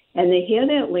 And they had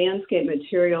that landscape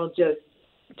material just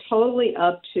totally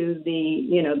up to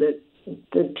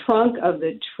the trunk of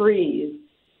the trees,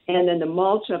 and then the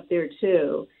mulch up there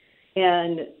too.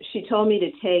 And she told me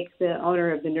to take, the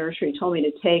owner of the nursery told me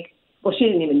to take, well, she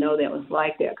didn't even know that was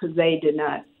like that because they did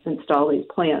not install these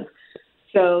plants.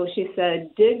 So she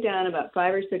said, dig down about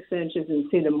 5 or 6 inches and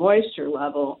see the moisture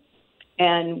level.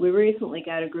 And we recently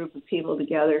got a group of people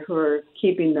together who are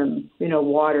keeping them,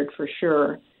 watered for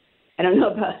sure. I don't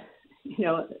know about,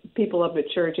 people up at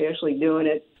church actually doing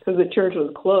it because the church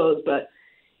was closed. But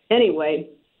anyway,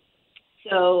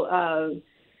 so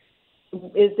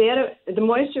is that the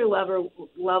moisture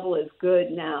level is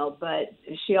good now, but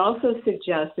she also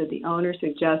suggested, the owner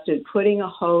suggested putting a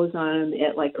hose on them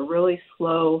at like a really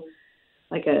slow,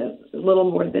 like a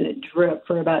little more than a drip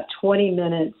for about 20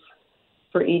 minutes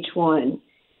for each one.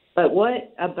 But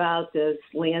what about this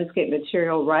landscape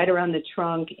material right around the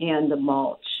trunk and the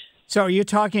mulch? So are you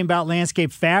talking about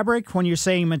landscape fabric when you're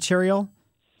saying material?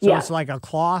 So it's like a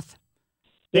cloth?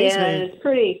 Basically, yeah, it's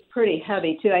pretty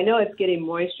heavy, too. I know it's getting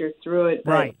moisture through it,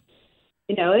 but, right.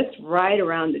 It's right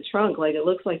around the trunk. Like, it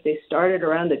looks like they started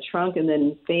around the trunk and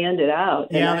then fanned it out.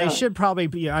 Yeah, they should probably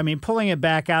be, pulling it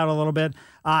back out a little bit.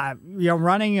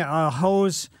 Running a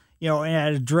hose,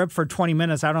 at a drip for 20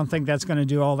 minutes, I don't think that's going to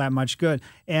do all that much good.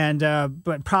 And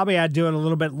but probably I'd do it a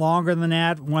little bit longer than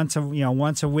that, once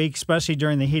a week, especially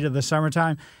during the heat of the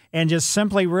summertime, and just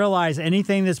simply realize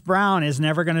anything that's brown is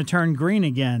never going to turn green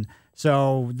again.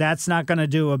 So that's not going to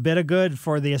do a bit of good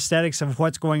for the aesthetics of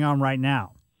what's going on right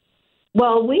now.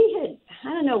 Well, we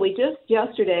just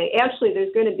yesterday, actually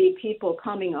there's going to be people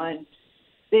coming on.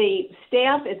 The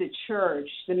staff at the church,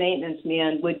 the maintenance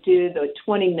man, would do the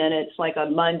 20 minutes like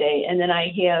on Monday, and then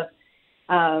I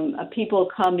have people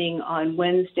coming on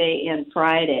Wednesday and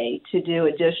Friday to do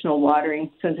additional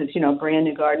watering since it's, a brand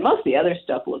new garden. Most of the other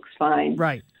stuff looks fine.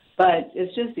 Right. But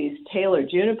it's just these tailored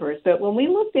junipers. But when we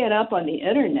looked that up on the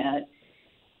internet,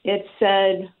 it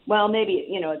said, well, maybe,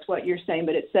 it's what you're saying,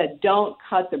 but it said don't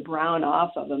cut the brown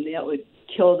off of them. That would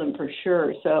kill them for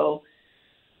sure. So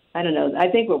I don't know. I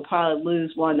think we'll probably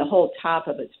lose one. The whole top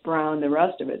of it's brown. The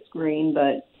rest of it's green.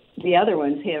 But the other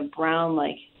ones have brown,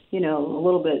 like, a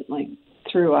little bit like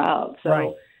throughout. So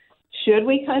right. Should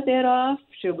we cut that off?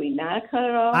 Should we not cut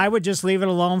it off? I would just leave it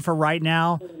alone for right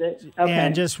now. Okay.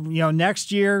 And just,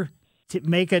 next year to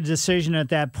make a decision at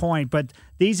that point. But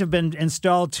these have been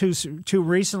installed too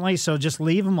recently, so just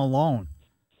leave them alone.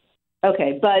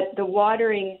 Okay, but the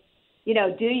watering, do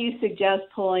you suggest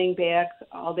pulling back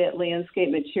all that landscape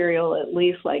material at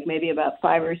least like maybe about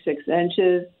 5 or 6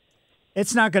 inches?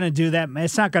 It's not going to do that.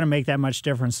 It's not going to make that much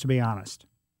difference, to be honest.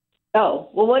 Oh,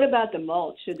 well, what about the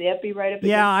mulch? Should that be right up against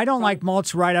Yeah, I don't the trunk? like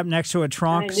mulch right up next to a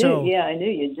trunk. I knew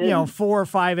you did. 4 or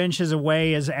 5 inches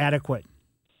away is adequate.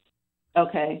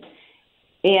 Okay.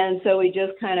 And so we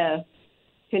just kind of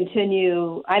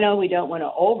continue. I know we don't want to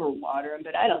overwater them,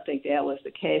 but I don't think that was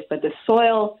the case. But the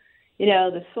soil,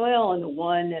 the soil on the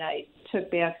one that I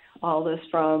took back all this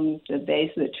from the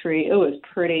base of the tree, it was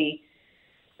pretty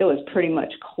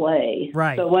much clay.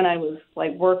 Right. So when I was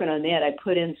like working on that, I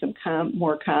put in some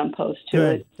more compost to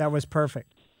it. That was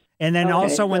perfect. And then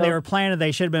also when they were planted,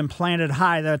 they should have been planted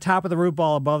high, the top of the root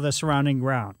ball above the surrounding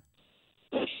ground.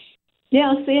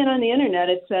 Yeah, seeing on the internet,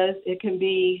 it says it can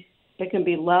be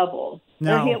level.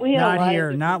 No, we had not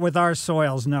here, not with our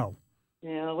soils, no.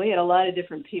 Yeah, we had a lot of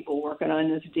different people working on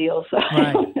this deal, so I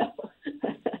Right. don't know.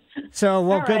 So,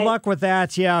 well, All good right. luck with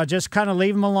that. Yeah, just kind of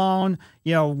leave them alone.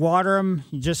 Water them.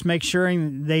 Just make sure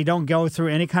they don't go through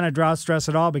any kind of drought stress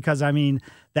at all because,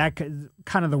 that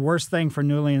kind of the worst thing for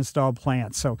newly installed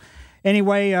plants. So,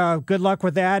 anyway, good luck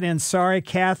with that. And sorry,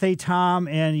 Kathy, Tom,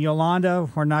 and Yolanda,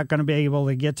 we're not going to be able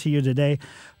to get to you today.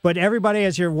 But everybody,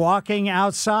 as you're walking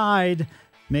outside,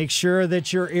 make sure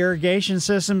that your irrigation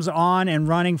system's on and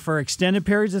running for extended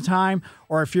periods of time,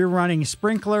 or if you're running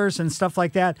sprinklers and stuff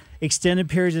like that, extended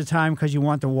periods of time because you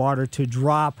want the water to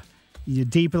drop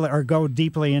deeply or go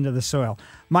deeply into the soil.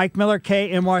 Mike Miller,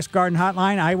 KMOX Garden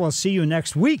Hotline. I will see you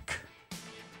next week.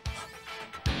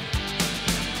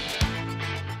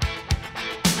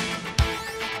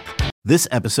 This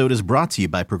episode is brought to you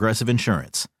by Progressive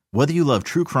Insurance. Whether you love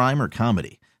true crime or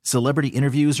comedy, celebrity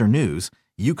interviews or news,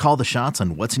 you call the shots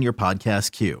on what's in your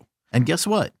podcast queue. And guess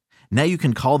what? Now you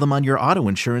can call them on your auto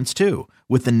insurance too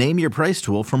with the Name Your Price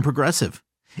tool from Progressive.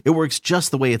 It works just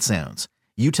the way it sounds.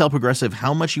 You tell Progressive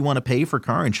how much you want to pay for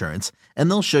car insurance, and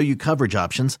they'll show you coverage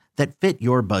options that fit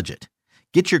your budget.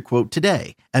 Get your quote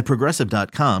today at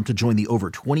Progressive.com to join the over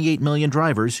 28 million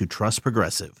drivers who trust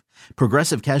Progressive.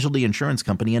 Progressive Casualty Insurance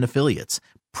Company and Affiliates.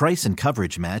 Price and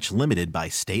coverage match limited by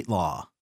state law.